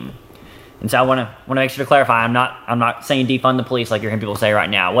working. And so I want to make sure to clarify, I'm not saying defund the police like you're hearing people say right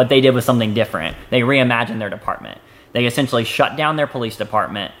now. What they did was something different. They reimagined their department. They essentially shut down their police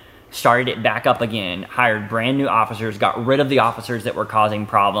department, started it back up again, hired brand new officers, got rid of the officers that were causing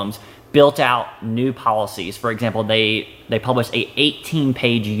problems, built out new policies. For example, they published a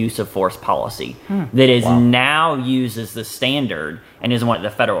 18-page use of force policy that is now used as the standard and is what the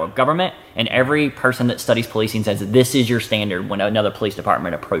federal government and every person that studies policing says this is your standard when another police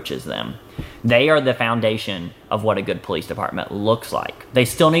department approaches them. They are the foundation of what a good police department looks like. They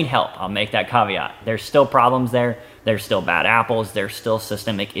still need help. I'll make that caveat. There's still problems there. There's still bad apples. There's still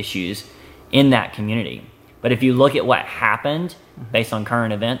systemic issues in that community. But if you look at what happened based on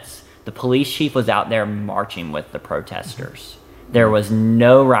current events, the police chief was out there marching with the protesters. There was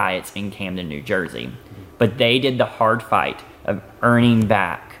no riots in Camden, New Jersey, but they did the hard fight of earning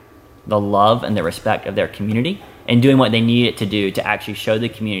back the love and the respect of their community and doing what they needed to do to actually show the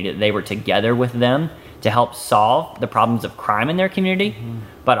community that they were together with them to help solve the problems of crime in their community,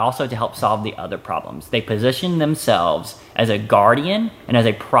 but also to help solve the other problems. They positioned themselves as a guardian and as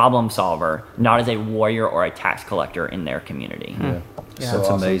a problem solver, not as a warrior or a tax collector in their community. So that's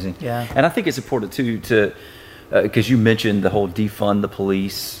awesome. Amazing. Yeah. And I think it's important too to because you mentioned the whole defund the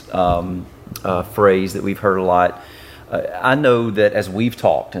police phrase that we've heard a lot. I know that as we've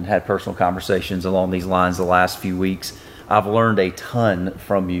talked and had personal conversations along these lines the last few weeks, I've learned a ton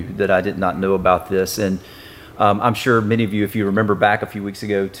from you that I did not know about this. And I'm sure many of you, if you remember back a few weeks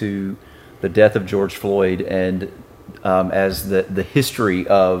ago to the death of George Floyd and as the history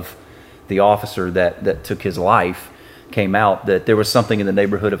of the officer that took his life came out, that there was something in the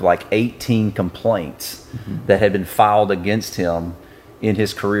neighborhood of like 18 complaints that had been filed against him in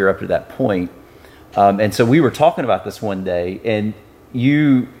his career up to that point. And so we were talking about this one day, and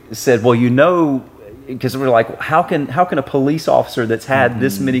you said, well, you know, because we're like, how can a police officer that's had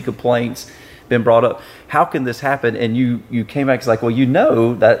this many complaints been brought up, how can this happen? And you came back, it's like, well, you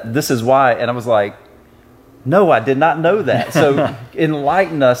know that this is why. And I was like, no, I did not know that. So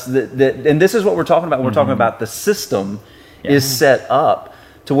enlighten us that and this is what we're talking about. We're talking about the system is set up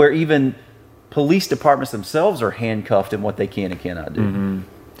to where even police departments themselves are handcuffed in what they can and cannot do.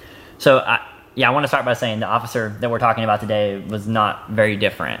 So I want to start by saying the officer that we're talking about today was not very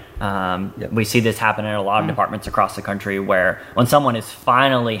different. We see this happen in a lot of departments across the country where when someone is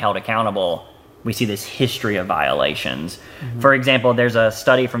finally held accountable, we see this history of violations. For example, there's a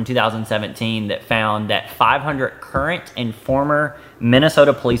study from 2017 that found that 500 current and former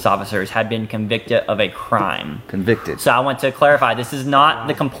Minnesota police officers had been convicted of a crime. Convicted. So I want to clarify, this is not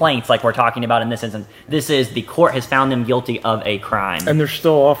the complaints like we're talking about in this instance. This is the court has found them guilty of a crime. And they're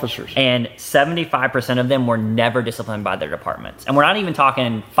still officers. And 75% of them were never disciplined by their departments. And we're not even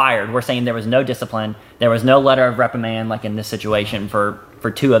talking fired. We're saying there was no discipline. There was no letter of reprimand like in this situation for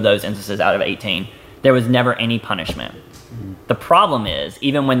 2 of those instances out of 18. There was never any punishment. The problem is,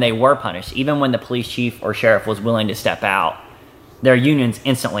 even when they were punished, even when the police chief or sheriff was willing to step out, their unions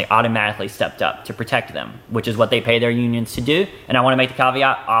instantly automatically stepped up to protect them, which is what they pay their unions to do. And I want to make the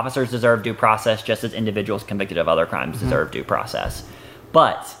caveat, officers deserve due process just as individuals convicted of other crimes deserve due process.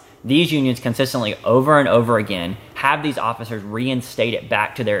 But these unions consistently over and over again have these officers reinstated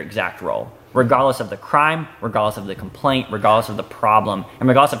back to their exact role, regardless of the crime, regardless of the complaint, regardless of the problem, and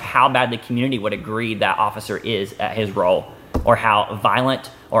regardless of how bad the community would agree that officer is at his role or how violent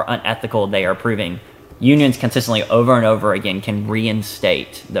or unethical they are proving. Unions consistently over and over again can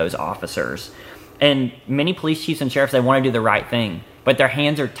reinstate those officers. And many police chiefs and sheriffs, they want to do the right thing, but their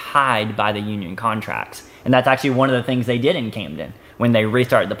hands are tied by the union contracts. And that's actually one of the things they did in Camden. When they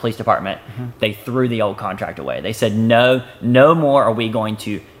restarted the police department, they threw the old contract away. They said, no more are we going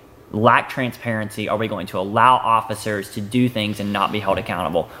to lack transparency. Are we going to allow officers to do things and not be held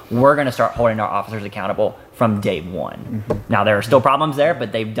accountable? We're going to start holding our officers accountable from day one. Now, there are still problems there,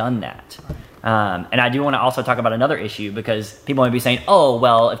 but they've done that. And I do want to also talk about another issue because people might be saying, oh,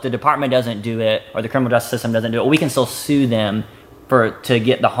 well, if the department doesn't do it or the criminal justice system doesn't do it, we can still sue them to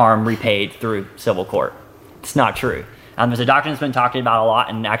get the harm repaid through civil court. It's not true. There's a doctrine that's been talked about a lot,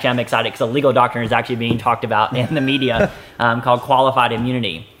 and actually I'm excited because a legal doctrine is actually being talked about in the media called qualified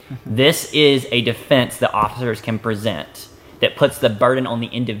immunity. This is a defense that officers can present that puts the burden on the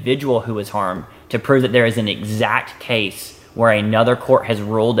individual who was harmed to prove that there is an exact case where another court has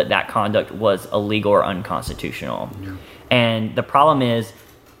ruled that that conduct was illegal or unconstitutional. Yeah. And the problem is,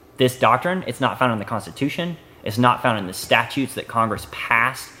 this doctrine, it's not found in the Constitution. It's not found in the statutes that Congress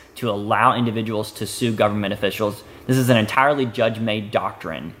passed to allow individuals to sue government officials. This is an entirely judge-made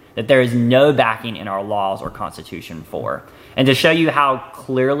doctrine that there is no backing in our laws or Constitution for. And to show you how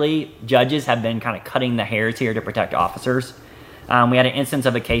clearly judges have been kind of cutting the hairs here to protect officers, we had an instance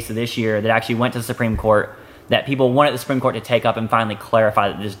of a case this year that actually went to the Supreme Court that people wanted the Supreme Court to take up and finally clarify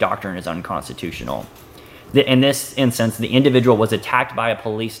that this doctrine is unconstitutional. In this instance, the individual was attacked by a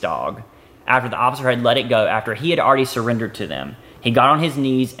police dog after the officer had let it go, after he had already surrendered to them. He got on his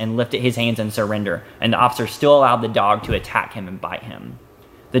knees and lifted his hands in surrender, and the officer still allowed the dog to attack him and bite him.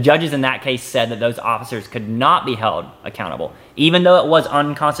 The judges in that case said that those officers could not be held accountable, even though it was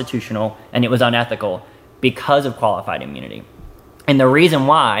unconstitutional and it was unethical, because of qualified immunity. And the reason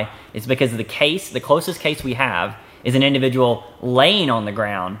why is because the closest case we have is an individual laying on the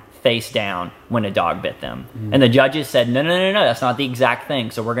ground face down when a dog bit them. And the judges said, no, that's not the exact thing,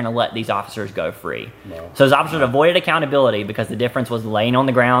 so we're going to let these officers go free. No. So those officers avoided accountability because the difference was laying on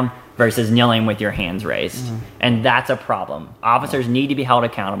the ground versus kneeling with your hands raised. And that's a problem. Officers need to be held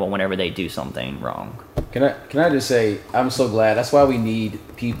accountable whenever they do something wrong. Can I just say, I'm so glad. That's why we need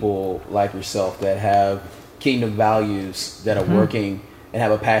people like yourself that have kingdom values, that are working and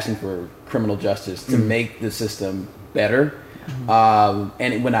have a passion for criminal justice to make the system better.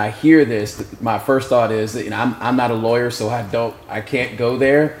 And when I hear this, my first thought is that, I'm not a lawyer, so I can't go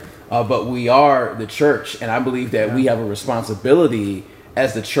there. But we are the church, and I believe that we have a responsibility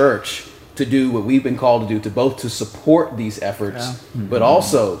as the church to do what we've been called to do, to support these efforts, but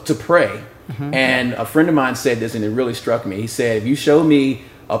also to pray. And a friend of mine said this, and it really struck me. He said, if you show me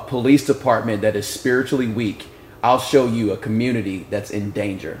a police department that is spiritually weak, I'll show you a community that's in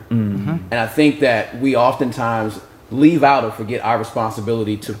danger. And I think that we oftentimes leave out or forget our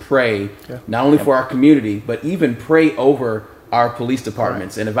responsibility to pray, not only for our community, but even pray over our police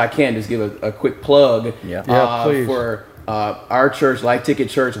departments. And if I can just give a quick plug for our church, Life Ticket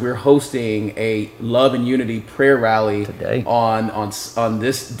Church, we're hosting a Love and Unity prayer rally today on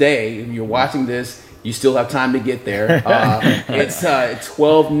this day. If you're watching this, you still have time to get there. It's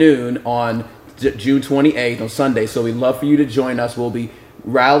 12 noon on June 28th on Sunday. So we'd love for you to join us. We'll be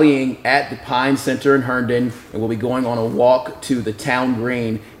rallying at the Pine Center in Herndon, and we'll be going on a walk to the Town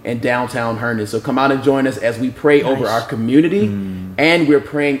Green in downtown Herndon. So come out and join us as we pray over our community, and we're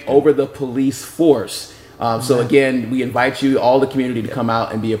praying over the police force. So again, we invite you, all the community, to come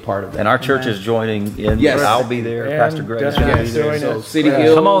out and be a part of that. And our church is joining in. Yes. I'll be there. And Pastor Greg is going to be there. So City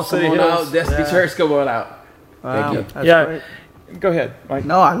Hills, come on, City Hills. Out. Destiny Church, come on out. Wow, Thank you. Yeah. Go ahead, Mike.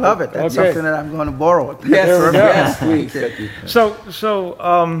 No, I love it. That's something that I'm going to borrow. Yes, please. Thank you. So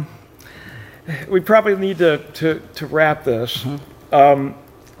we probably need to wrap this. And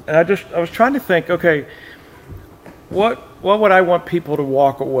I was trying to think, okay, what would I want people to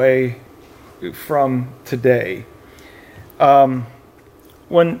walk away from today?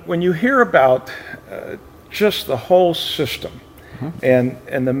 When you hear about just the whole system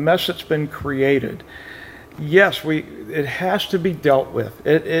and the mess that's been created, yes, it has to be dealt with.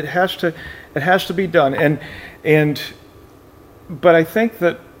 It has to be done. But I think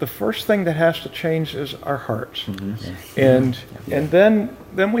that the first thing that has to change is our hearts, and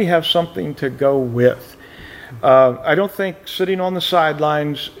then we have something to go with. I don't think sitting on the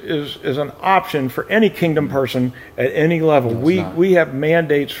sidelines is an option for any kingdom person at any level. We have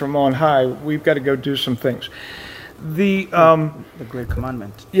mandates from on high. We've got to go do some things. The great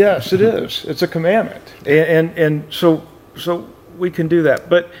commandment. Yes, it is. It's a commandment, and so we can do that.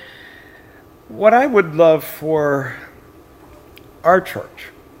 But what I would love for our church,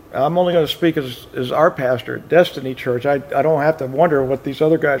 I'm only going to speak as our pastor at Destiny Church. I don't have to wonder what these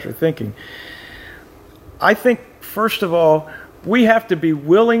other guys are thinking. I think, first of all, we have to be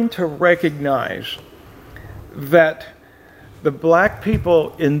willing to recognize that the black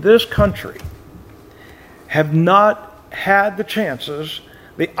people in this country have not had the chances,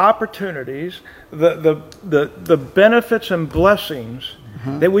 the opportunities, the benefits and blessings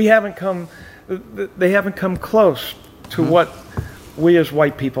that they haven't come close to what we as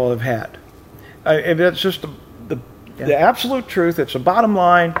white people have had. And that's just the absolute truth. It's a bottom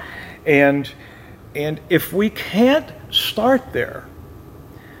line, and if we can't start there,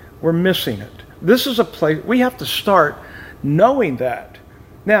 we're missing it. This is a place we have to start knowing that.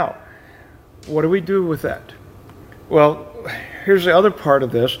 Now, what do we do with that? Well, here's the other part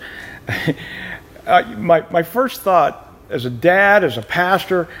of this. My first thought as a dad, as a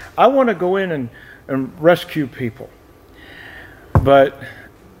pastor, I want to go in and rescue people. But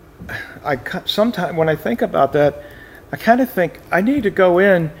sometimes when I think about that, I kind of think I need to go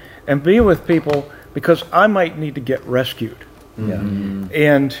in and be with people because I might need to get rescued. Yeah.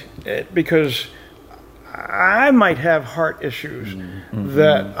 And because I might have heart issues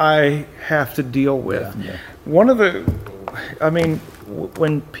that I have to deal with. Yeah. One of the,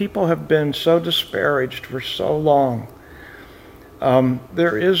 when people have been so disparaged for so long,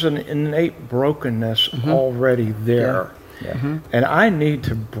 there is an innate brokenness already there. Yeah. And I need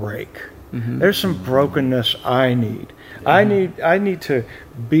to break. There's some brokenness I need. I need to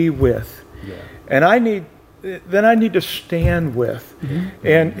be with. Yeah. And I need to stand with.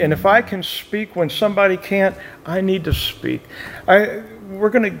 And if I can speak when somebody can't, I need to speak. We're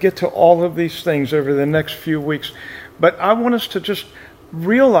going to get to all of these things over the next few weeks, but I want us to just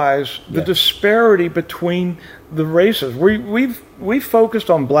realize the disparity between the races. We focused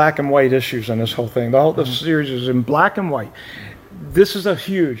on black and white issues in this whole thing. The series is in black and white. This is a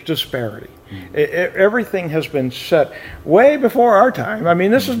huge disparity. Everything has been set way before our time. I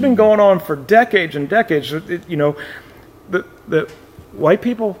mean, this has been going on for decades and decades. The white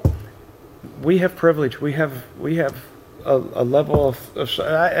people, we have privilege. We have a level of,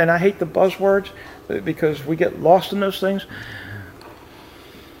 and I hate the buzzwords because we get lost in those things.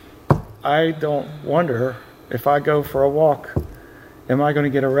 I don't wonder if I go for a walk, am I going to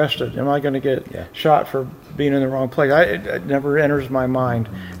get arrested? Am I going to get shot for being in the wrong place? It never enters my mind.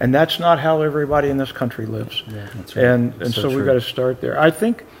 And that's not how everybody in this country lives. Yeah, that's right. And so we've got to start there. I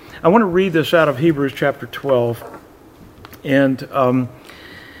think I want to read this out of Hebrews chapter 12. And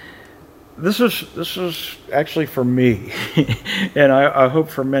this is actually for me, and I hope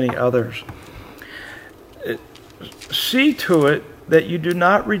for many others. See to it that you do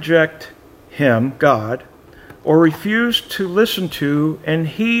not reject him, God, or refuse to listen to and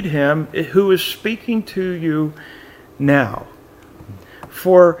heed him who is speaking to you now.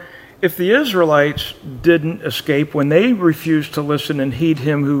 For if the Israelites didn't escape when they refused to listen and heed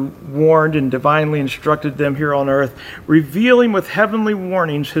him who warned and divinely instructed them here on earth, revealing with heavenly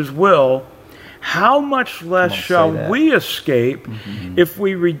warnings his will, how much less shall we escape if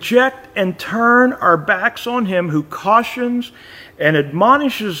we reject and turn our backs on him who cautions and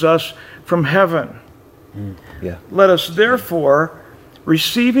admonishes us from heaven? Let us therefore,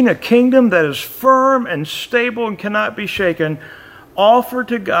 receiving a kingdom that is firm and stable and cannot be shaken, offer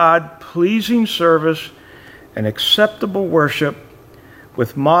to God pleasing service and acceptable worship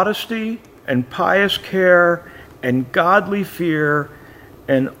with modesty and pious care and godly fear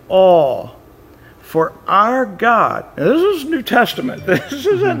and awe. For our God, now this is New Testament. This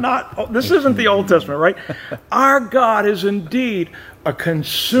isn't the Old Testament, right? Our God is indeed a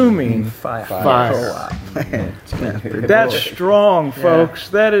consuming fire. That's strong, folks.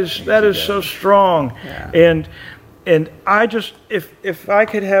 That is so strong. And I just, if I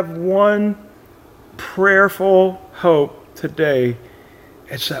could have one prayerful hope today,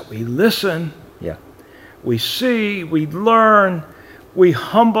 it's that we listen, we see, we learn, we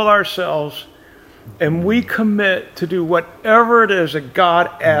humble ourselves, and we commit to do whatever it is that God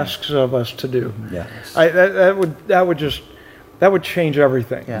asks of us to do. That would change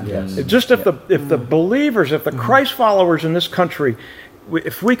everything. Just if the believers, if the Christ followers in this country,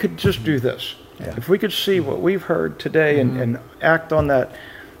 if we could just do this, if we could see what we've heard today and act on that,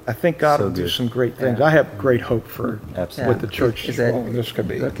 I think God will do some great things. I have great hope for what the church this could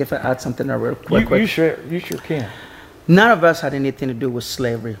be. Look, if I add something real quick. You sure can. None of us had anything to do with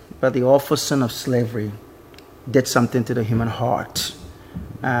slavery, but the awful sin of slavery did something to the human heart,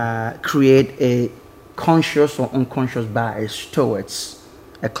 create a conscious or unconscious bias towards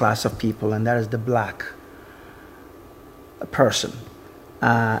a class of people, and that is the black person.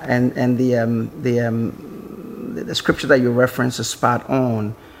 And the scripture that you reference is spot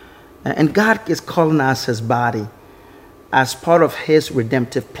on. And God is calling us his body as part of his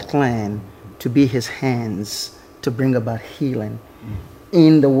redemptive plan to be his hands to bring about healing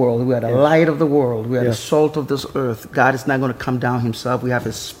in the world. We are the light of the world. We are the salt of this earth. God is not going to come down himself. We have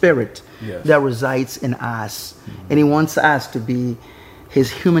his spirit that resides in us. And he wants us to be his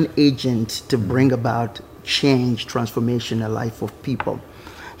human agent to bring about change, transformation in the life of people.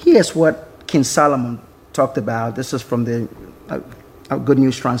 Here's what King Solomon talked about. This is from the Good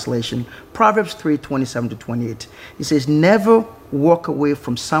News Translation. Proverbs 3:27-28. He says, never walk away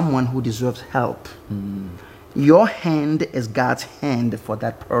from someone who deserves help. Your hand is God's hand for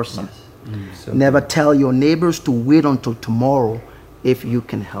that person. Never tell your neighbors to wait until tomorrow if you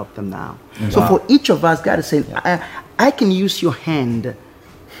can help them now. So for each of us, God is saying, I can use your hand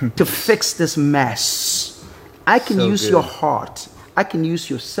to fix this mess. I can So use good. your heart. I can use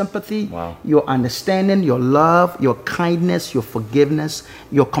your sympathy, Wow. your understanding, your love, your kindness, your forgiveness,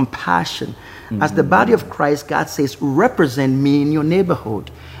 your compassion. As the body of Christ, God says, represent me in your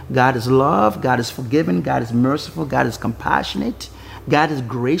neighborhood. God is love, God is forgiving, God is merciful, God is compassionate, God is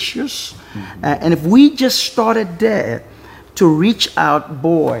gracious. And if we just started there to reach out,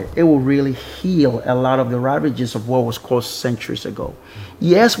 boy, it will really heal a lot of the ravages of what was caused centuries ago.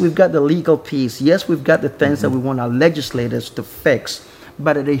 Yes, we've got the legal piece. Yes, we've got the things that we want our legislators to fix.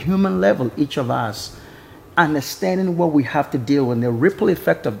 But at a human level, each of us, understanding what we have to deal with, and the ripple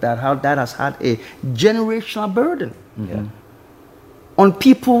effect of that, how that has had a generational burden on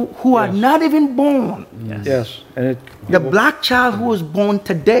people who are not even born. Yes. And The black child who was born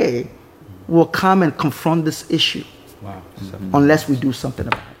today will come and confront this issue unless we do something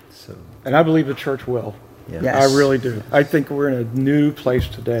about it. and I believe the church will. Yes. I really do. I think we're in a new place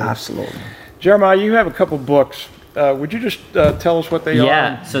today. Absolutely. Jeremiah, you have a couple books. Would you just tell us what they are?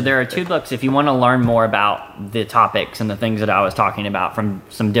 Yeah, so there are 2 books if you want to learn more about the topics and the things that I was talking about from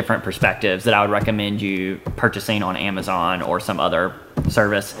some different perspectives that I would recommend you purchasing on Amazon or some other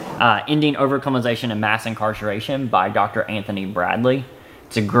service. Ending Overcriminalization and Mass Incarceration by Dr. Anthony Bradley.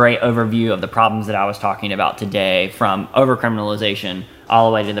 It's a great overview of the problems that I was talking about today, from overcriminalization all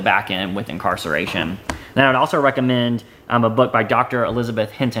the way to the back end with incarceration. Then I would also recommend a book by Dr.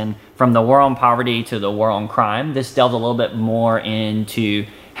 Elizabeth Hinton, From the War on Poverty to the War on Crime. This delves a little bit more into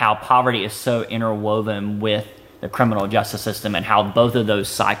how poverty is so interwoven with the criminal justice system and how both of those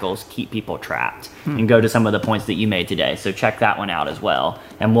cycles keep people trapped, and go to some of the points that you made today. So check that one out as well.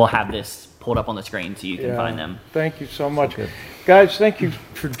 And we'll have this pulled up on the screen so you can find them. Thank you so much. Guys, thank you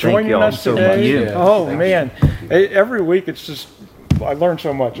for joining y'all us so today. much. Oh, man. Every week it's just, I learn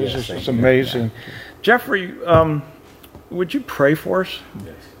so much. It's just amazing. Jeffrey, would you pray for us?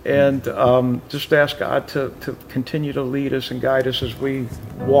 And just ask God to continue to lead us and guide us as we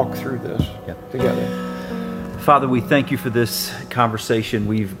walk through this together. Father, we thank you for this conversation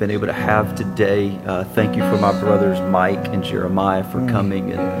we've been able to have today. Thank you for my brothers Mike and Jeremiah for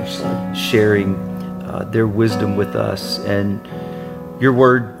coming and sharing their wisdom with us. And your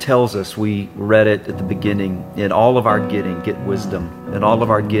word tells us, we read it at the beginning, in all of our getting, get wisdom. In all of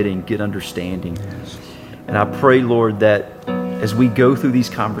our getting, get understanding. And I pray, Lord, that as we go through these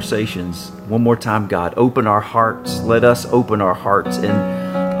conversations, one more time, God, open our hearts. Let us open our hearts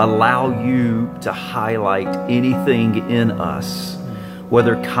and allow you to highlight anything in us,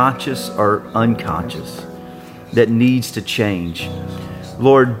 whether conscious or unconscious, that needs to change.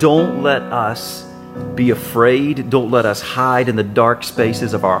 Lord, don't let us be afraid. Don't let us hide in the dark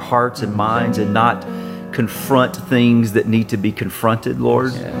spaces of our hearts and minds and not confront things that need to be confronted,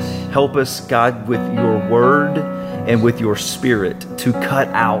 Lord. Help us, God, with your word and with your spirit to cut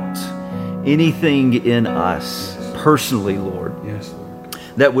out anything in us personally, Lord,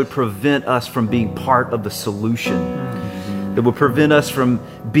 that would prevent us from being part of the solution, that would prevent us from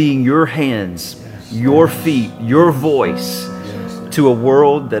being your hands, your feet, your voice to a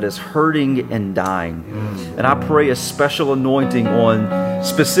world that is hurting and dying. And I pray a special anointing on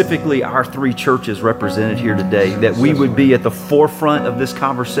specifically our 3 churches represented here today, that we would be at the forefront of this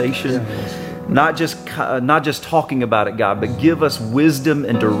conversation, not just talking about it, God, but give us wisdom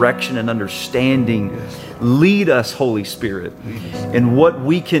and direction and understanding. Lead us, Holy Spirit, in what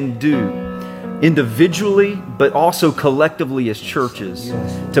we can do individually, but also collectively as churches,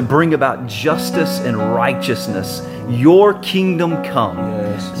 to bring about justice and righteousness. Your kingdom come,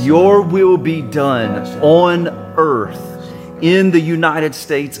 your will be done on earth, in the United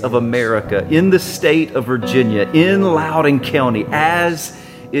States of America, in the state of Virginia, in Loudoun County, as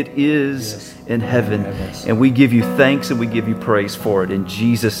it is in heaven. And we give you thanks and we give you praise for it. In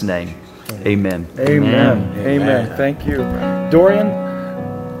Jesus' name, amen. Amen. Amen. Thank you.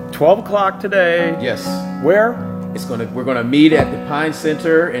 Dorian, 12 o'clock today. Yes. Where? We're gonna meet at the Pine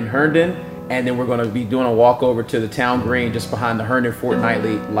Center in Herndon, and then we're gonna be doing a walk over to the Town Green just behind the Herndon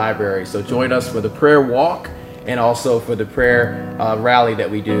Fortnightly Library. So join us for the prayer walk and also for the prayer rally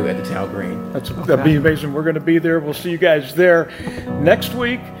that we do at the Town Green. That'd be amazing. We're going to be there. We'll see you guys there. Next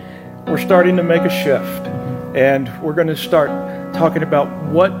week, we're starting to make a shift, and we're going to start talking about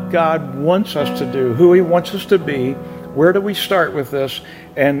what God wants us to do, who He wants us to be, where do we start with this,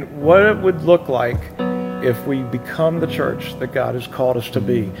 and what it would look like if we become the church that God has called us to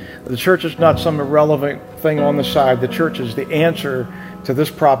be. The church is not some irrelevant thing on the side. The church is the answer to this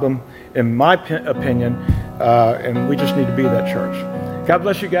problem, in my opinion, and we just need to be that church. God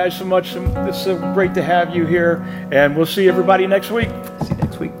bless you guys so much. It's so great to have you here, and we'll see everybody next week. See you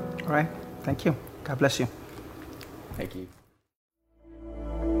next week. All right. Thank you. God bless you. Thank you.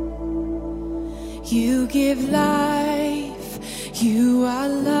 You give life, you are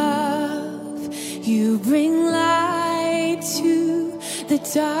love, you bring light to the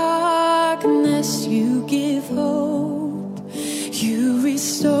darkness, you give hope, you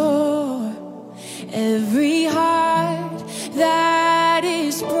restore every heart that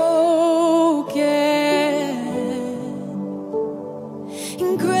is broken.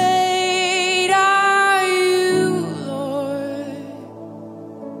 And great are you, Lord.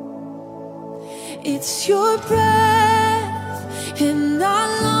 It's your breath in our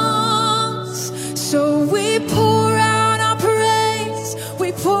lungs, so we pour out our praise.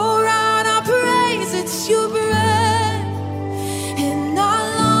 We pour out our praise. It's your breath in our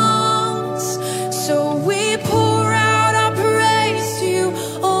lungs, so we pour out our praise to you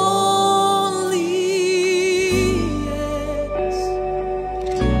only. Yes.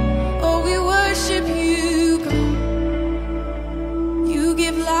 Oh, we worship you, God. You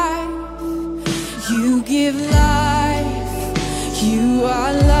give life. You give life, you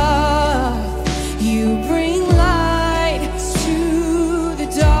are love, you bring light to the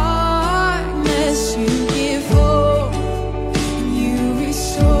darkness, you give hope, you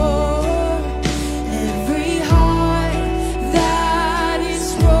restore every heart that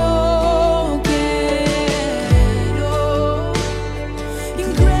is broken. Oh,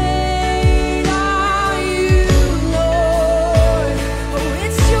 and great are you, Lord. Oh,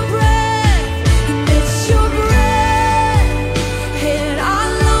 it's your breath. It's your breath in our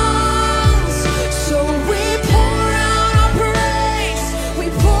lungs, so we pour out our praise. We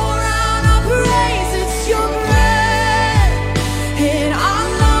pour out our praise. It's your breath in our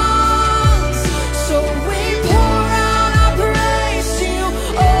lungs, so we pour out our praise to you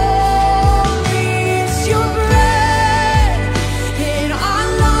only. It's your breath in our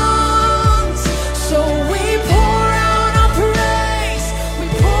lungs, so we pour out our praise. We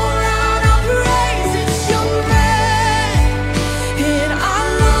pour out our praise. It's your breath in our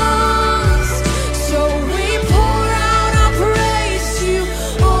lungs, so we pour out our praise to you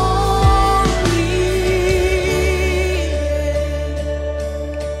only.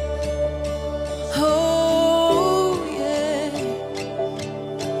 Oh yeah,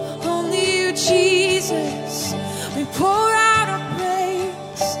 only you, Jesus. We pour out our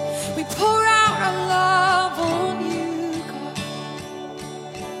praise. We pour out our love on you, God.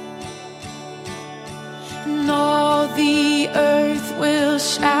 And all the earth will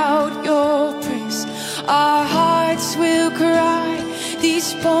shout your praise. Our hearts will cry.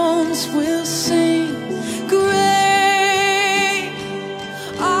 These bones will sing. Great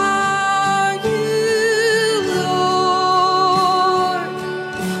are you, Lord.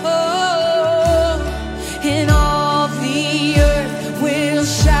 Oh, and all the earth will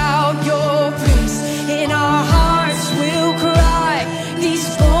shout your praise. And our hearts will cry.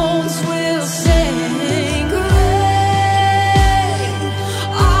 These bones will sing. Great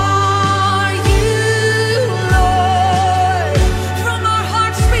are you, Lord. From our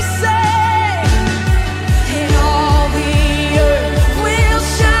hearts we say, and all the earth will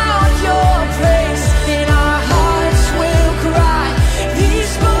shout your praise. And our hearts will cry.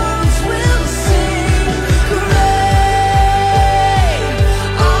 These bones will sing. Great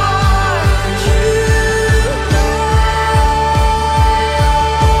are you, Lord.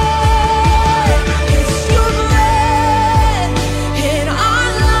 It's your breath in our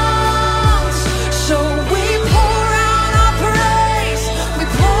lungs, so we pour out our praise. We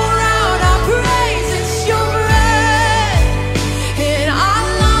pour out our praise. It's your breath in our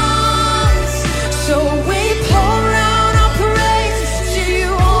lungs, so we pour out our praise to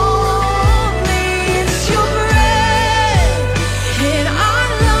you only. It's your breath in our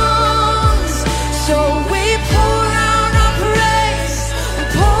lungs, so we pour out our praise. We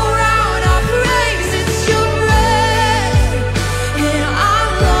pour out our praise. It's your breath in our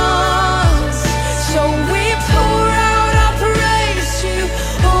lungs, so we pour out our praise to you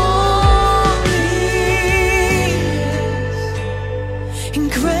only. And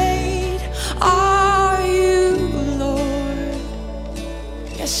great are you, Lord.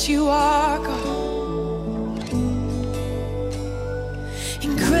 Yes, you are, God.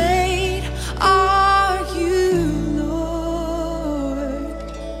 And great are you, Lord.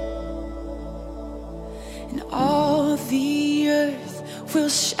 And all the earth will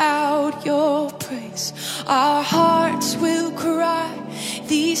shout your praise. Our hearts will cry.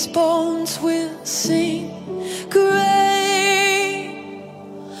 These bones will sing. Great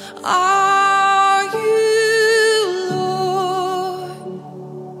are you, Lord.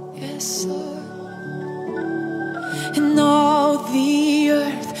 Yes, Lord. And all the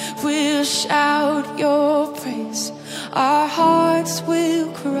earth will shout your praise. Our hearts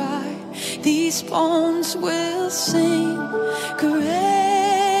will cry. These these bones will sing. Great.